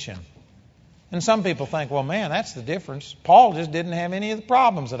affliction. And some people think, well, man, that's the difference. Paul just didn't have any of the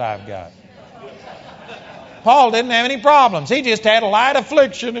problems that I've got. Paul didn't have any problems. He just had a light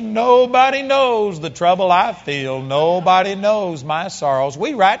affliction, and nobody knows the trouble I feel. Nobody knows my sorrows.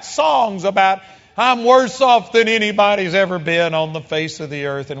 We write songs about I'm worse off than anybody's ever been on the face of the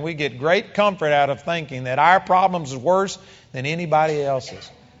earth, and we get great comfort out of thinking that our problems are worse than anybody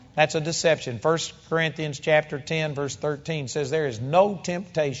else's. That's a deception. 1 Corinthians chapter 10, verse 13 says, there is no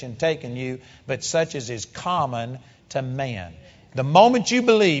temptation taken you, but such as is common to man. The moment you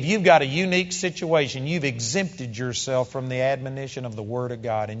believe you've got a unique situation, you've exempted yourself from the admonition of the Word of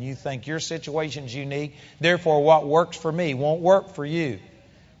God, and you think your situation's unique, therefore what works for me won't work for you.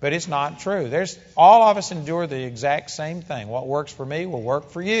 But it's not true. All of us endure the exact same thing. What works for me will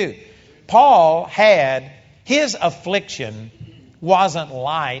work for you. Paul had, his affliction wasn't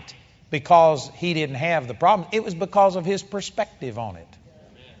light because he didn't have the problem. It was because of his perspective on it.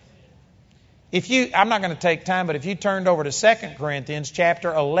 I'm not going to take time, but if you turned over to 2 Corinthians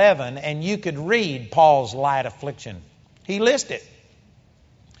chapter 11 and you could read Paul's light affliction, he lists it.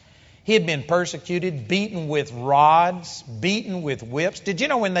 He had been persecuted, beaten with rods, beaten with whips. Did you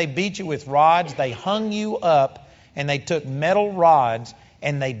know when they beat you with rods, they hung you up and they took metal rods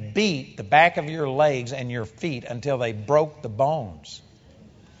and they beat the back of your legs and your feet until they broke the bones.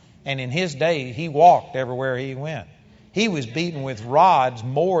 And in his day, he walked everywhere he went. He was beaten with rods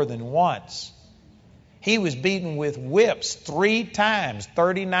more than once. He was beaten with whips 3 times,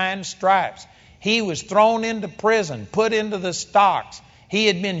 39 stripes. He was thrown into prison, put into the stocks. He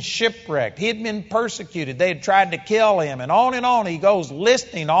had been shipwrecked. He had been persecuted. They had tried to kill him. And on he goes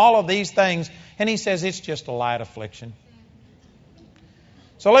listing all of these things. And he says it's just a light affliction.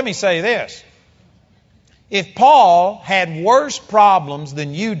 So let me say this. If Paul had worse problems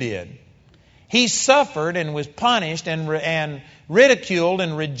than you did, he suffered and was punished and ridiculed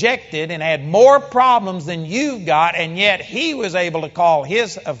and rejected and had more problems than you've got, and yet he was able to call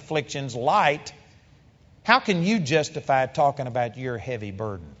his afflictions light. How can you justify talking about your heavy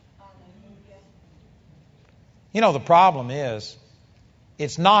burden? You know, the problem is,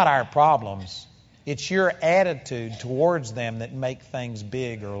 it's not our problems. It's your attitude towards them that make things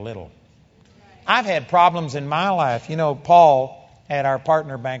big or little. I've had problems in my life. You know, Paul at our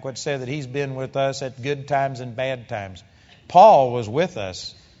partner banquet said that he's been with us at good times and bad times. Paul was with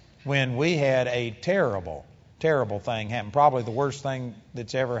us when we had a terrible, terrible thing happen. Probably the worst thing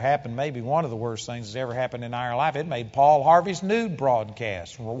that's ever happened, maybe one of the worst things that's ever happened in our life. It made Paul Harvey's nude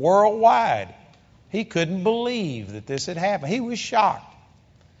broadcast worldwide. He couldn't believe that this had happened. He was shocked.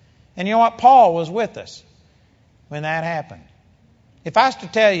 And you know what? Paul was with us when that happened. If I was to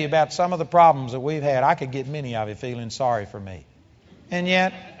tell you about some of the problems that we've had, I could get many of you feeling sorry for me. And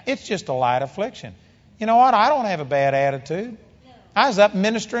yet, it's just a light affliction. You know what? I don't have a bad attitude. I was up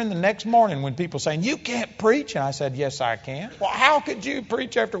ministering the next morning when people saying, you can't preach. And I said, yes, I can. Well, how could you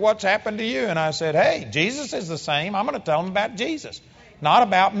preach after what's happened to you? And I said, hey, Jesus is the same. I'm going to tell them about Jesus, not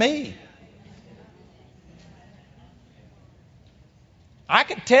about me. I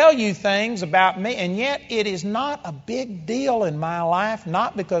could tell you things about me, and yet it is not a big deal in my life,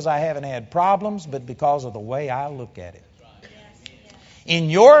 not because I haven't had problems, but because of the way I look at it. In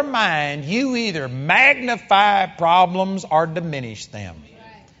your mind, you either magnify problems or diminish them.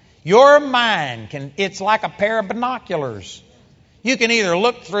 Your mind it's like a pair of binoculars. You can either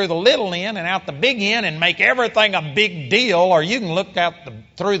look through the little end and out the big end and make everything a big deal, or you can look out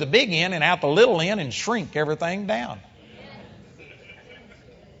through the big end and out the little end and shrink everything down.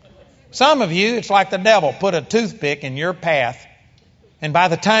 Some of you, it's like the devil put a toothpick in your path, and by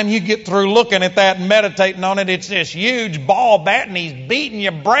the time you get through looking at that and meditating on it, it's this huge ball bat, and he's beating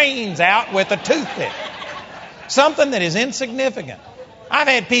your brains out with a toothpick. Something that is insignificant. I've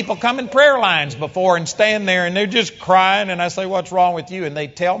had people come in prayer lines before and stand there, and they're just crying, and I say, what's wrong with you? And they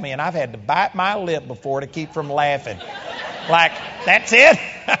tell me, and I've had to bite my lip before to keep from laughing. Like, that's it?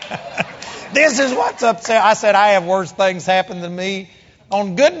 This is what's upset. I said, I have worse things happen to me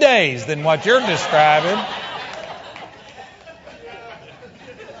on good days than what you're describing.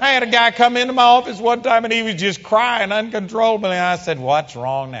 I had a guy come into my office one time and he was just crying uncontrollably. And I said, what's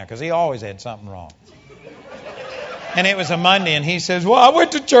wrong now? Because he always had something wrong. And it was a Monday, and he says, well, I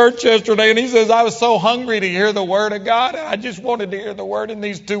went to church yesterday, and he says, I was so hungry to hear the Word of God, and I just wanted to hear the Word, and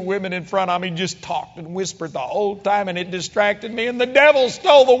these 2 women in front of me just talked and whispered the whole time, and it distracted me, and the devil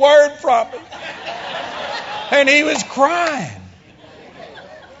stole the Word from me. And he was crying.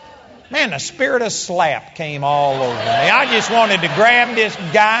 Man, the spirit of slap came all over me. I just wanted to grab this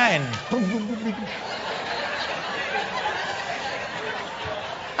guy and...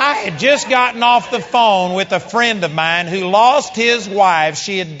 I had just gotten off the phone with a friend of mine who lost his wife.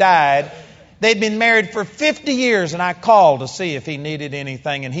 She had died. They'd been married for 50 years, and I called to see if he needed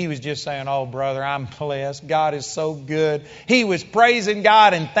anything. And he was just saying, oh, brother, I'm blessed. God is so good. He was praising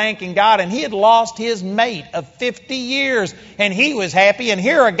God and thanking God, and he had lost his mate of 50 years, and he was happy. And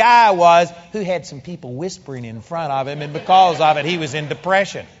here a guy was who had some people whispering in front of him, and because of it, he was in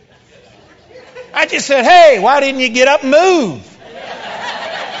depression. I just said, hey, why didn't you get up and move?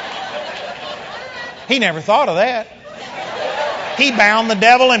 He never thought of that. He bound the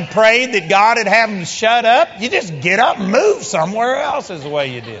devil and prayed that God would have him shut up. You just get up and move somewhere else is the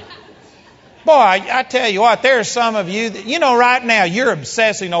way you did. Boy, I tell you what, there are some of you that, right now you're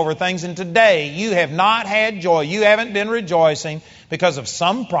obsessing over things, and today you have not had joy. You haven't been rejoicing because of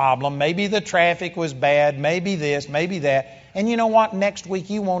some problem. Maybe the traffic was bad, maybe this, maybe that. And you know what? Next week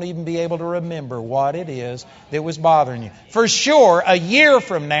you won't even be able to remember what it is that was bothering you. For sure, a year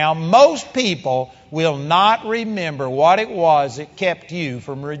from now, most people will not remember what it was that kept you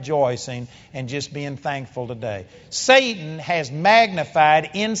from rejoicing and just being thankful today. Satan has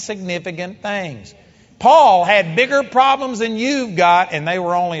magnified insignificant things. Paul had bigger problems than you've got, and they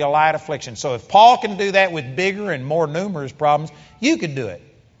were only a light affliction. So if Paul can do that with bigger and more numerous problems, you could do it.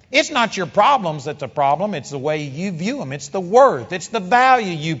 It's not your problems that's a problem. It's the way you view them. It's the worth. It's the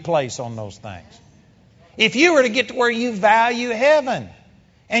value you place on those things. If you were to get to where you value heaven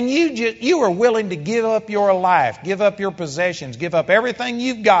and you were willing to give up your life, give up your possessions, give up everything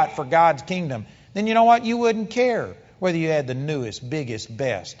you've got for God's kingdom, then you know what? You wouldn't care whether you had the newest, biggest,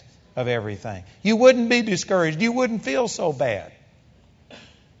 best of everything. You wouldn't be discouraged. You wouldn't feel so bad.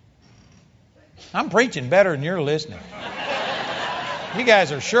 I'm preaching better than you're listening. You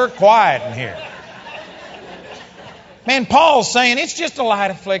guys are sure quiet in here. Man, Paul's saying it's just a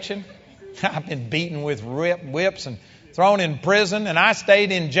light affliction. I've been beaten with whips and thrown in prison, and I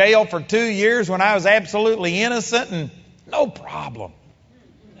stayed in jail for 2 years when I was absolutely innocent, and no problem.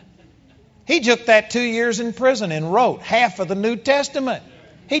 He took that 2 years in prison and wrote half of the New Testament.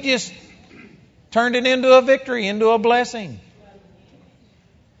 He just turned it into a victory, into a blessing.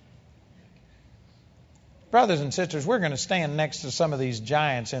 Brothers and sisters, we're going to stand next to some of these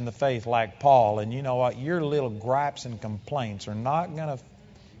giants in the faith like Paul, and you know what? Your little gripes and complaints are not going to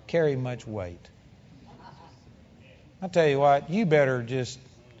carry much weight. I tell you what, you better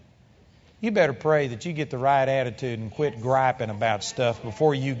pray that you get the right attitude and quit griping about stuff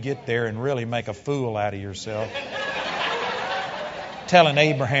before you get there and really make a fool out of yourself. Telling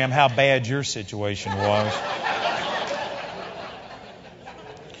Abraham how bad your situation was.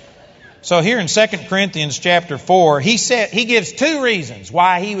 So here in 2 Corinthians chapter 4, he gives 2 reasons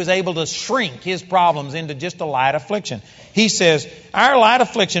why he was able to shrink his problems into just a light affliction. He says, our light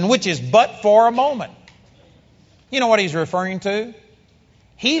affliction, which is but for a moment. You know what he's referring to?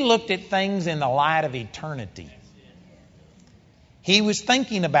 He looked at things in the light of eternity. He was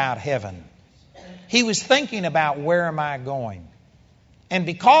thinking about heaven. He was thinking about where am I going? And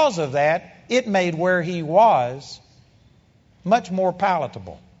because of that, it made where he was much more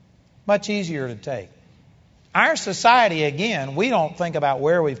palatable. Much easier to take. Our society, again, we don't think about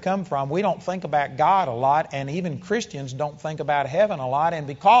where we've come from. We don't think about God a lot, and even Christians don't think about heaven a lot. And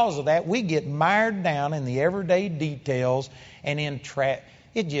because of that, we get mired down in the everyday details and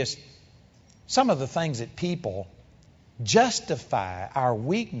some of the things that people justify our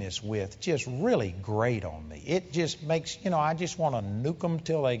weakness with just really grate on me. It just makes, I just want to nuke them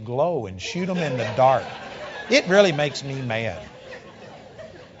till they glow and shoot them in the dark. It really makes me mad.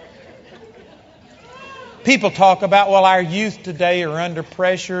 People talk about, our youth today are under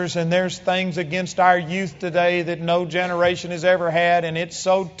pressures, and there's things against our youth today that no generation has ever had, and it's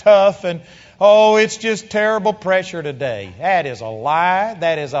so tough, and it's just terrible pressure today. That is a lie.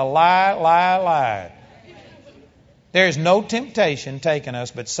 That is a lie, lie, lie. There is no temptation taken us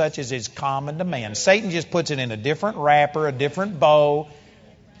but such as is common to man. Satan just puts it in a different wrapper, a different bow.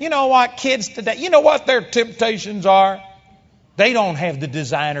 You know what, kids today, you know what their temptations are? They don't have the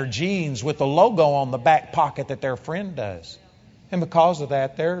designer jeans with the logo on the back pocket that their friend does. And because of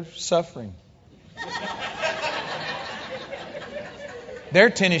that, they're suffering. Their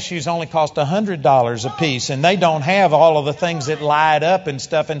tennis shoes only cost $100 a piece, and they don't have all of the things that light up and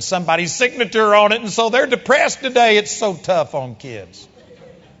stuff and somebody's signature on it, and so they're depressed today. It's so tough on kids.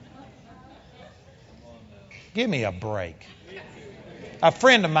 Give me a break. A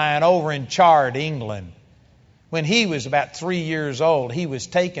friend of mine over in Chard, England, when he was about 3 years old, he was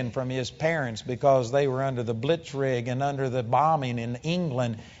taken from his parents because they were under the Blitzkrieg and under the bombing in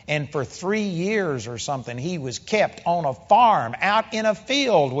England. And for 3 years or something, he was kept on a farm out in a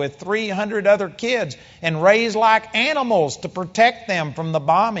field with 300 other kids and raised like animals to protect them from the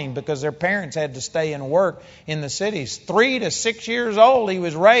bombing because their parents had to stay and work in the cities. 3 to 6 years old, he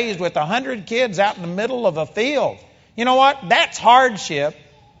was raised with 100 kids out in the middle of a field. You know what? That's hardship.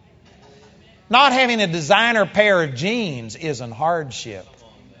 Not having a designer pair of jeans isn't hardship.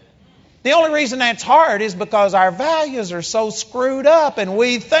 The only reason that's hard is because our values are so screwed up and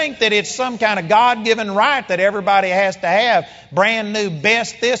we think that it's some kind of God-given right that everybody has to have brand new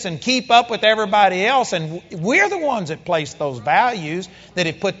best this and keep up with everybody else. And we're the ones that place those values that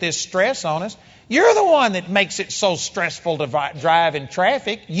have put this stress on us. You're the one that makes it so stressful to drive in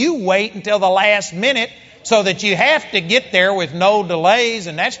traffic. You wait until the last minute so that you have to get there with no delays,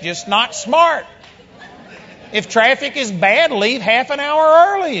 and that's just not smart. If traffic is bad, leave half an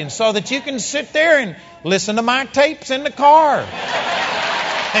hour early, and so that you can sit there and listen to my tapes in the car.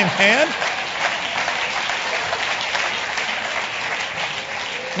 Amen.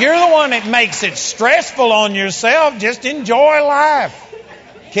 You're the one that makes it stressful on yourself. Just enjoy life.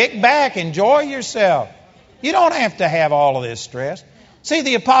 Kick back, enjoy yourself. You don't have to have all of this stress. See,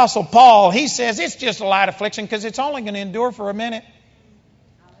 the Apostle Paul, he says it's just a light affliction because it's only going to endure for a minute.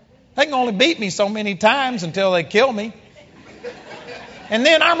 They can only beat me so many times until they kill me. And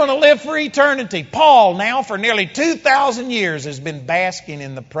then I'm going to live for eternity. Paul now for nearly 2,000 years has been basking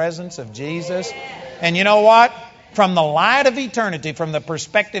in the presence of Jesus. And you know what? From the light of eternity, from the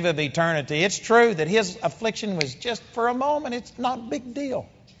perspective of eternity, it's true that his affliction was just for a moment. It's not a big deal.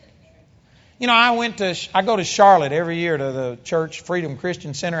 You know, I go to Charlotte every year to the church, Freedom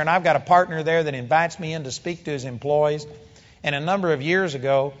Christian Center, and I've got a partner there that invites me in to speak to his employees. And a number of years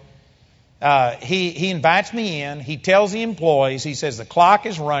ago, he invites me in. He tells the employees, he says, the clock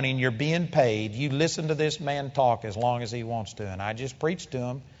is running, you're being paid. You listen to this man talk as long as he wants to. And I just preach to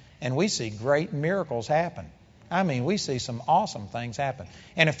him, and we see great miracles happen. I mean, we see some awesome things happen.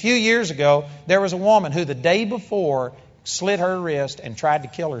 And a few years ago, there was a woman who the day before slit her wrist and tried to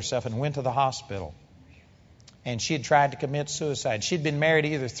kill herself and went to the hospital. And she had tried to commit suicide. She'd been married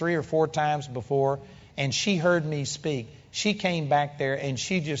either 3 or 4 times before, and she heard me speak. She came back there and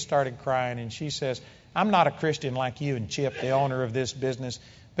she just started crying, and she says, I'm not a Christian like you and Chip, the owner of this business.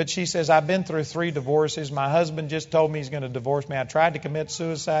 But she says, I've been through 3 divorces. My husband just told me he's going to divorce me. I tried to commit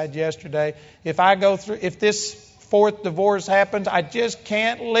suicide yesterday. If this 4th divorce happens, I just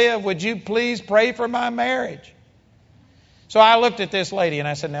can't live. Would you please pray for my marriage? So I looked at this lady and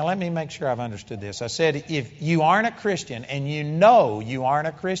I said, now let me make sure I've understood this. I said, if you aren't a Christian and you know you aren't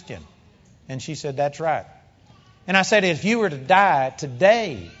a Christian. And she said, that's right. And I said, if you were to die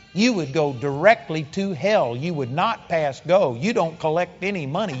today, you would go directly to hell. You would not pass go. You don't collect any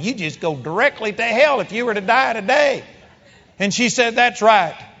money. You just go directly to hell if you were to die today. And she said, that's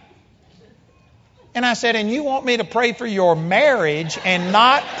right. And I said, and you want me to pray for your marriage and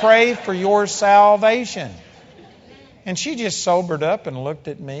not pray for your salvation? And she just sobered up and looked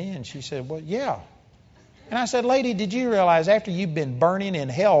at me and she said, well, yeah. And I said, lady, did you realize after you've been burning in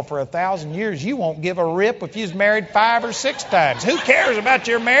hell for 1,000 years, you won't give a rip if you was married 5 or 6 times? Who cares about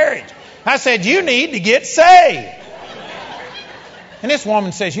your marriage? I said, you need to get saved. And this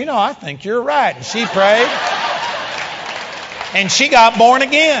woman says, I think you're right. And she prayed. And she got born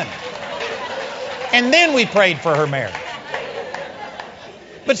again. And then we prayed for her marriage.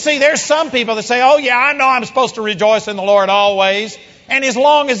 But see, there's some people that say, oh yeah, I know I'm supposed to rejoice in the Lord always. And as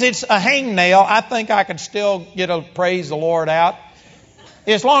long as it's a hangnail, I think I could still get a praise the Lord out.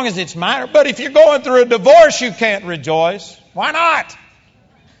 As long as it's minor. But if you're going through a divorce, you can't rejoice. Why not?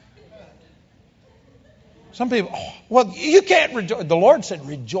 Some people, you can't rejoice. The Lord said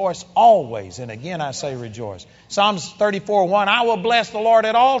rejoice always. And again, I say rejoice. Psalms 34:1, I will bless the Lord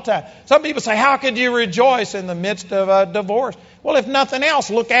at all times. Some people say, how could you rejoice in the midst of a divorce? Well, if nothing else,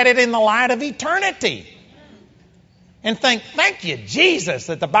 look at it in the light of eternity. And think, thank you, Jesus,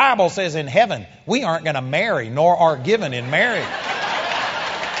 that the Bible says in heaven, we aren't going to marry nor are given in marriage.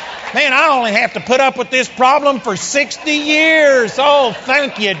 Man, I only have to put up with this problem for 60 years. Oh,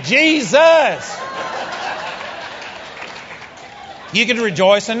 thank you, Jesus. You could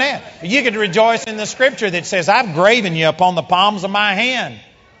rejoice in that. You could rejoice in the scripture that says, I've graven you upon the palms of my hand,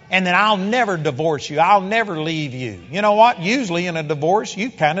 and that I'll never divorce you. I'll never leave you. You know what? Usually in a divorce,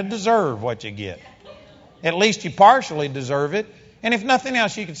 you kind of deserve what you get. At least you partially deserve it. And if nothing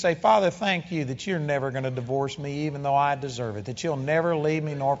else, you could say, Father, thank you that you're never going to divorce me even though I deserve it, that you'll never leave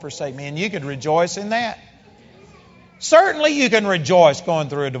me nor forsake me. And you could rejoice in that. Certainly you can rejoice going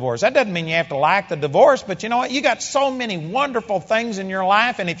through a divorce. That doesn't mean you have to like the divorce, but you know what? You got so many wonderful things in your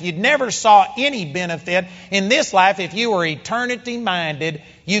life, and if you never saw any benefit in this life, if you were eternity-minded,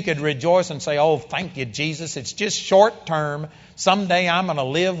 you could rejoice and say, oh, thank you, Jesus. It's just short term. Someday I'm going to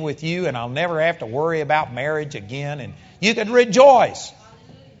live with you, and I'll never have to worry about marriage again. And you could rejoice.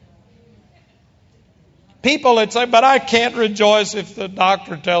 People that say, but I can't rejoice if the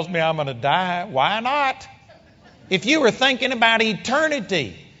doctor tells me I'm going to die. Why not? If you were thinking about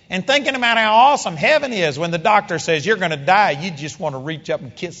eternity and thinking about how awesome heaven is, when the doctor says you're going to die, you just want to reach up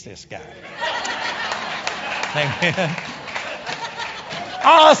and kiss this guy. Amen.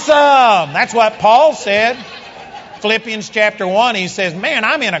 Awesome. That's what Paul said. Philippians chapter 1, he says, man,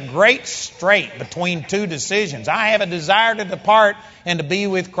 I'm in a great strait between 2 decisions. I have a desire to depart and to be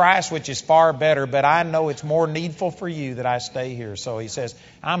with Christ, which is far better, but I know it's more needful for you that I stay here. So he says,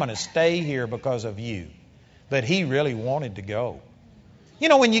 I'm going to stay here because of you. but he really wanted to go. You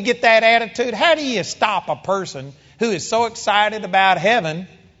know, when you get that attitude, how do you stop a person who is so excited about heaven?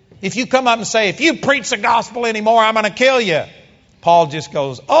 If you come up and say, if you preach the gospel anymore, I'm going to kill you. Paul just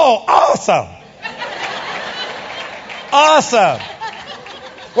goes, oh, awesome. Awesome.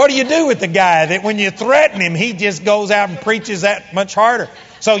 What do you do with the guy that when you threaten him, he just goes out and preaches that much harder?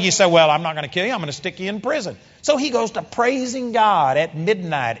 So you say, well, I'm not going to kill you. I'm going to stick you in prison. So he goes to praising God at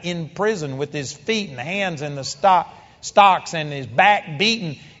midnight in prison with his feet and hands in the stocks and his back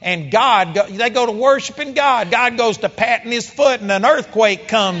beaten. And they go to worshiping God. God goes to patting his foot, and an earthquake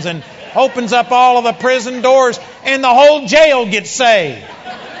comes and opens up all of the prison doors, and the whole jail gets saved.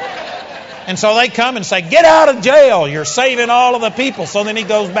 And so they come and say, get out of jail. You're saving all of the people. So then he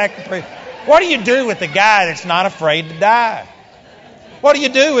goes back to prison. What do you do with the guy that's not afraid to die? What do you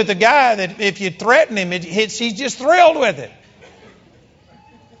do with the guy that if you threaten him, he's just thrilled with it?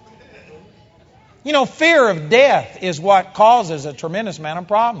 You know, fear of death is what causes a tremendous amount of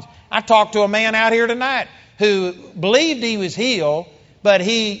problems. I talked to a man out here tonight who believed he was healed, but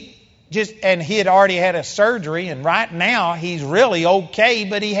he had already had a surgery, and right now he's really okay,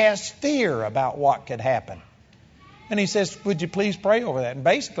 but he has fear about what could happen. And he says, would you please pray over that? And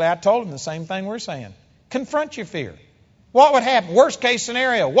basically I told him the same thing we're saying. Confront your fear. What would happen? Worst case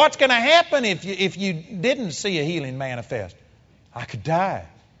scenario. What's going to happen if you didn't see a healing manifest? I could die.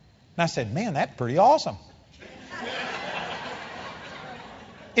 And I said, man, that's pretty awesome.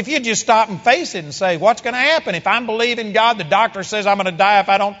 If you just stop and face it and say, what's going to happen? If I'm believing God, the doctor says I'm going to die if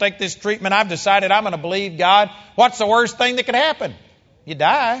I don't take this treatment. I've decided I'm going to believe God. What's the worst thing that could happen? You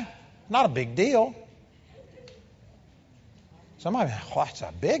die. Not a big deal. Somebody, what's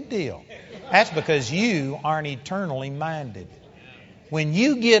a big deal? That's because you aren't eternally minded. When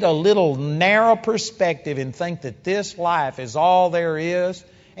you get a little narrow perspective and think that this life is all there is,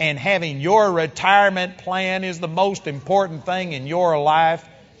 and having your retirement plan is the most important thing in your life,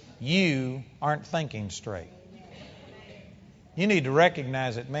 you aren't thinking straight. You need to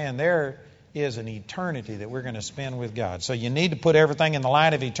recognize that, man, there is an eternity that we're going to spend with God. So you need to put everything in the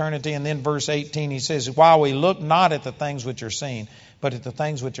light of eternity. And then verse 18, he says, while we look not at the things which are seen, but at the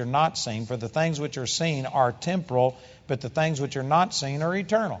things which are not seen. For the things which are seen are temporal, but the things which are not seen are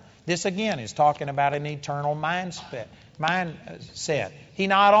eternal. This again is talking about an eternal mindset. He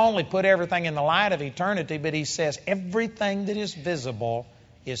not only put everything in the light of eternity, but he says everything that is visible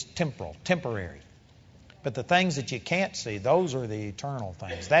is temporary. But the things that you can't see, those are the eternal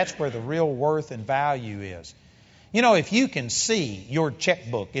things. That's where the real worth and value is. You know, if you can see your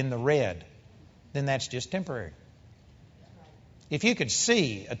checkbook in the red, then that's just temporary. If you could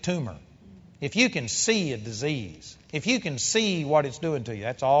see a tumor, if you can see a disease, if you can see what it's doing to you,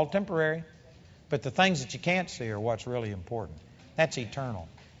 that's all temporary. But the things that you can't see are what's really important. That's eternal.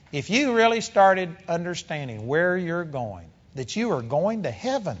 If you really started understanding where you're going, that you are going to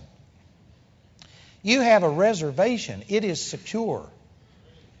heaven, you have a reservation. It is secure.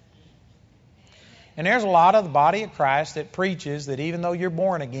 And there's a lot of the body of Christ that preaches that even though you're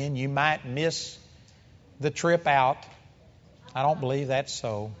born again, you might miss the trip out. I don't believe that's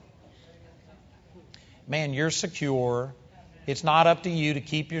so. Man, you're secure. It's not up to you to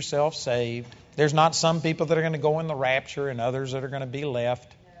keep yourself saved. There's not some people that are going to go in the rapture and others that are going to be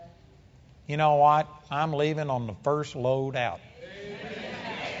left. You know what? I'm leaving on the first load out.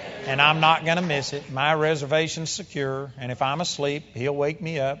 And I'm not going to miss it. My reservation's secure. And if I'm asleep, he'll wake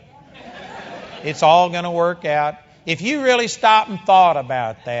me up. It's all going to work out. If you really stop and thought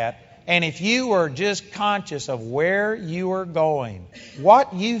about that, and if you were just conscious of where you are going,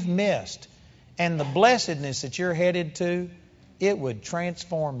 what you've missed, and the blessedness that you're headed to, it would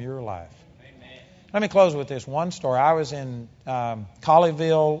transform your life. Amen. Let me close with this one story. I was in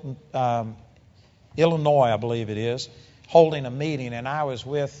Colleyville, Illinois, I believe it is, holding a meeting, and I was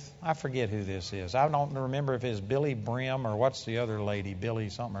with, I forget who this is. I don't remember if it's Billy Brim or what's the other lady, Billy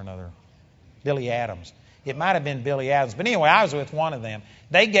something or another. Billy Adams. It might have been Billy Adams. But anyway, I was with one of them.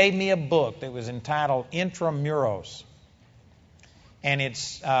 They gave me a book that was entitled Intramuros. And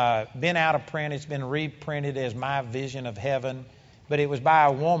it's been out of print. It's been reprinted as My Vision of Heaven. But it was by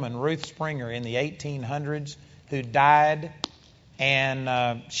a woman, Ruth Springer, in the 1800s, who died.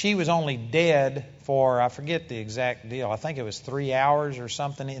 And she was only dead for, I forget the exact deal, I think it was 3 hours or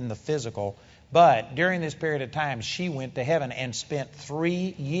something in the physical. But during this period of time, she went to heaven and spent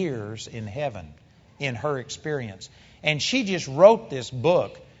 3 years in heaven in her experience. And she just wrote this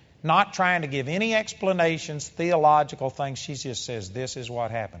book, not trying to give any explanations, theological things. She just says, this is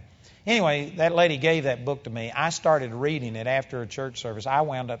what happened. Anyway, that lady gave that book to me. I started reading it after a church service. I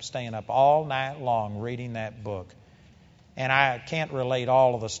wound up staying up all night long reading that book. And I can't relate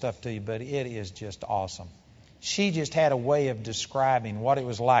all of the stuff to you, but it is just awesome. she just had a way of describing what it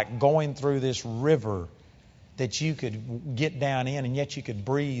was like going through this river that you could get down in, and yet you could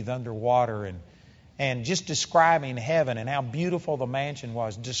breathe underwater, and just describing heaven and how beautiful the mansion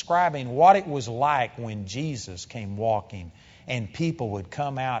was, describing what it was like when Jesus came walking and people would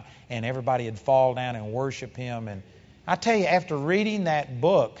come out and everybody would fall down and worship Him. And I tell you, after reading that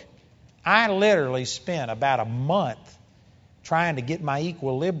book, I literally spent about a month trying to get my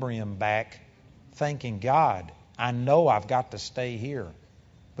equilibrium back, thinking, God, I know I've got to stay here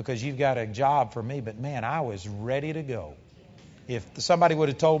because you've got a job for me. But man, I was ready to go. If somebody would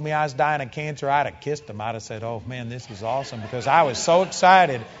have told me I was dying of cancer, I'd have kissed them. I'd have said, oh man, this is awesome, because I was so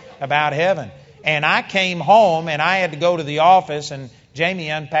excited about heaven. And I came home and I had to go to the office, and Jamie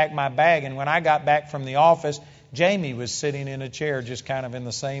unpacked my bag. And when I got back from the office, Jamie was sitting in a chair just kind of in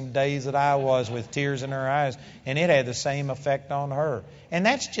the same daze that I was, with tears in her eyes. And it had the same effect on her. And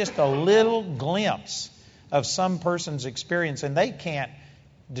that's just a little glimpse of some person's experience, and they can't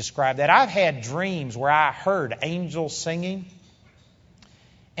describe that. I've had dreams where I heard angels singing,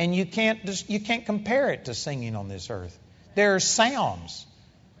 and you can't compare it to singing on this earth. There are sounds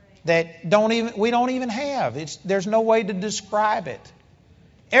that we don't even have. There's no way to describe it.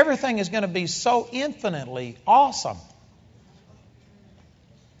 Everything is going to be so infinitely awesome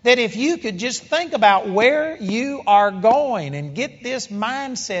that if you could just think about where you are going and get this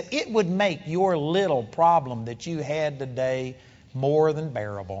mindset, it would make your little problem that you had today more than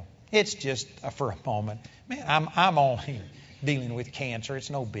bearable. It's just for a moment. Man, I'm only dealing with cancer. It's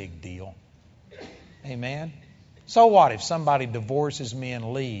no big deal. Amen. So what if somebody divorces me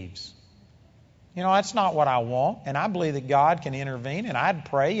and leaves? You know, that's not what I want. And I believe that God can intervene, and I'd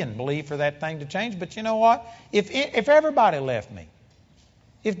pray and believe for that thing to change. But you know what? If everybody left me,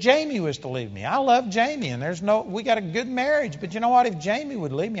 if Jamie was to leave me, I love Jamie, and we got a good marriage. But you know what? If Jamie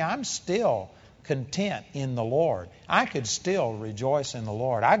would leave me, I'm still content in the Lord. I could still rejoice in the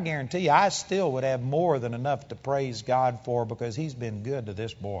Lord. I guarantee you, I still would have more than enough to praise God for, because He's been good to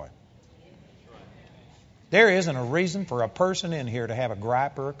this boy. There isn't a reason for a person in here to have a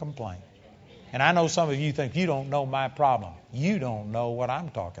gripe or a complaint. And I know some of you think, you don't know my problem. You don't know what I'm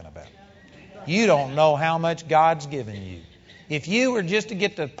talking about. You don't know how much God's given you. If you were just to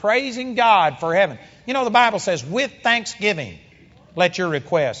get to praising God for heaven. You know, the Bible says, with thanksgiving, let your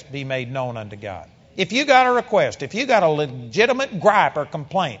request be made known unto God. If you got a request, if you got a legitimate gripe or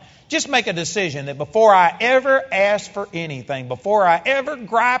complaint, just make a decision that before I ever ask for anything, before I ever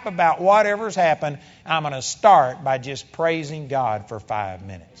gripe about whatever's happened, I'm going to start by just praising God for 5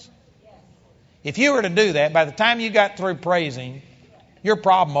 minutes. If you were to do that, by the time you got through praising, your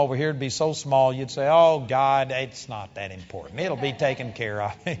problem over here would be so small, you'd say, oh, God, it's not that important. It'll be taken care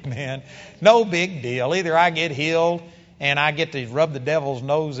of. Amen. No big deal. Either I get healed and I get to rub the devil's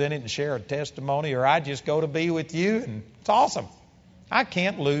nose in it and share a testimony, or I just go to be with you, and it's awesome. I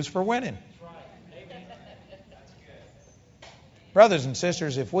can't lose for winning. Brothers and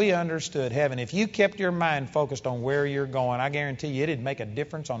sisters, if we understood heaven, if you kept your mind focused on where you're going, I guarantee you it'd make a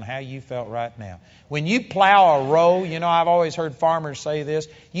difference on how you felt right now. When you plow a row, you know, I've always heard farmers say this,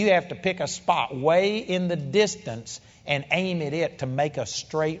 you have to pick a spot way in the distance and aim at it to make a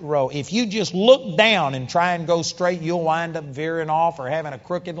straight row. If you just look down and try and go straight, you'll wind up veering off or having a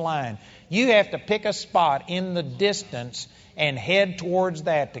crooked line. You have to pick a spot in the distance and head towards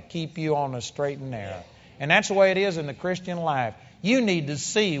that to keep you on a straight and narrow. And that's the way it is in the Christian life. You need to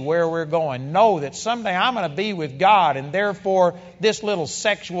see where we're going. Know that someday I'm going to be with God, and therefore this little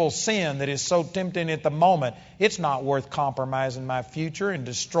sexual sin that is so tempting at the moment, it's not worth compromising my future and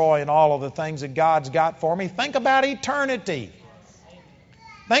destroying all of the things that God's got for me. Think about eternity.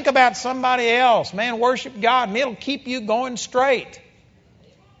 Think about somebody else. Man, worship God, and it'll keep you going straight.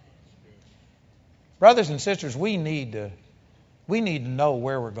 Brothers and sisters, we need to know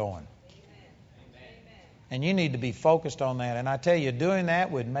where we're going. And you need to be focused on that. And I tell you, doing that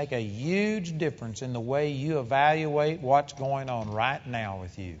would make a huge difference in the way you evaluate what's going on right now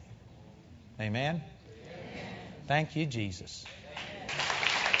with you. Amen? Thank you, Jesus.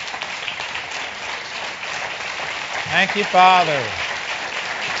 Thank you, Father.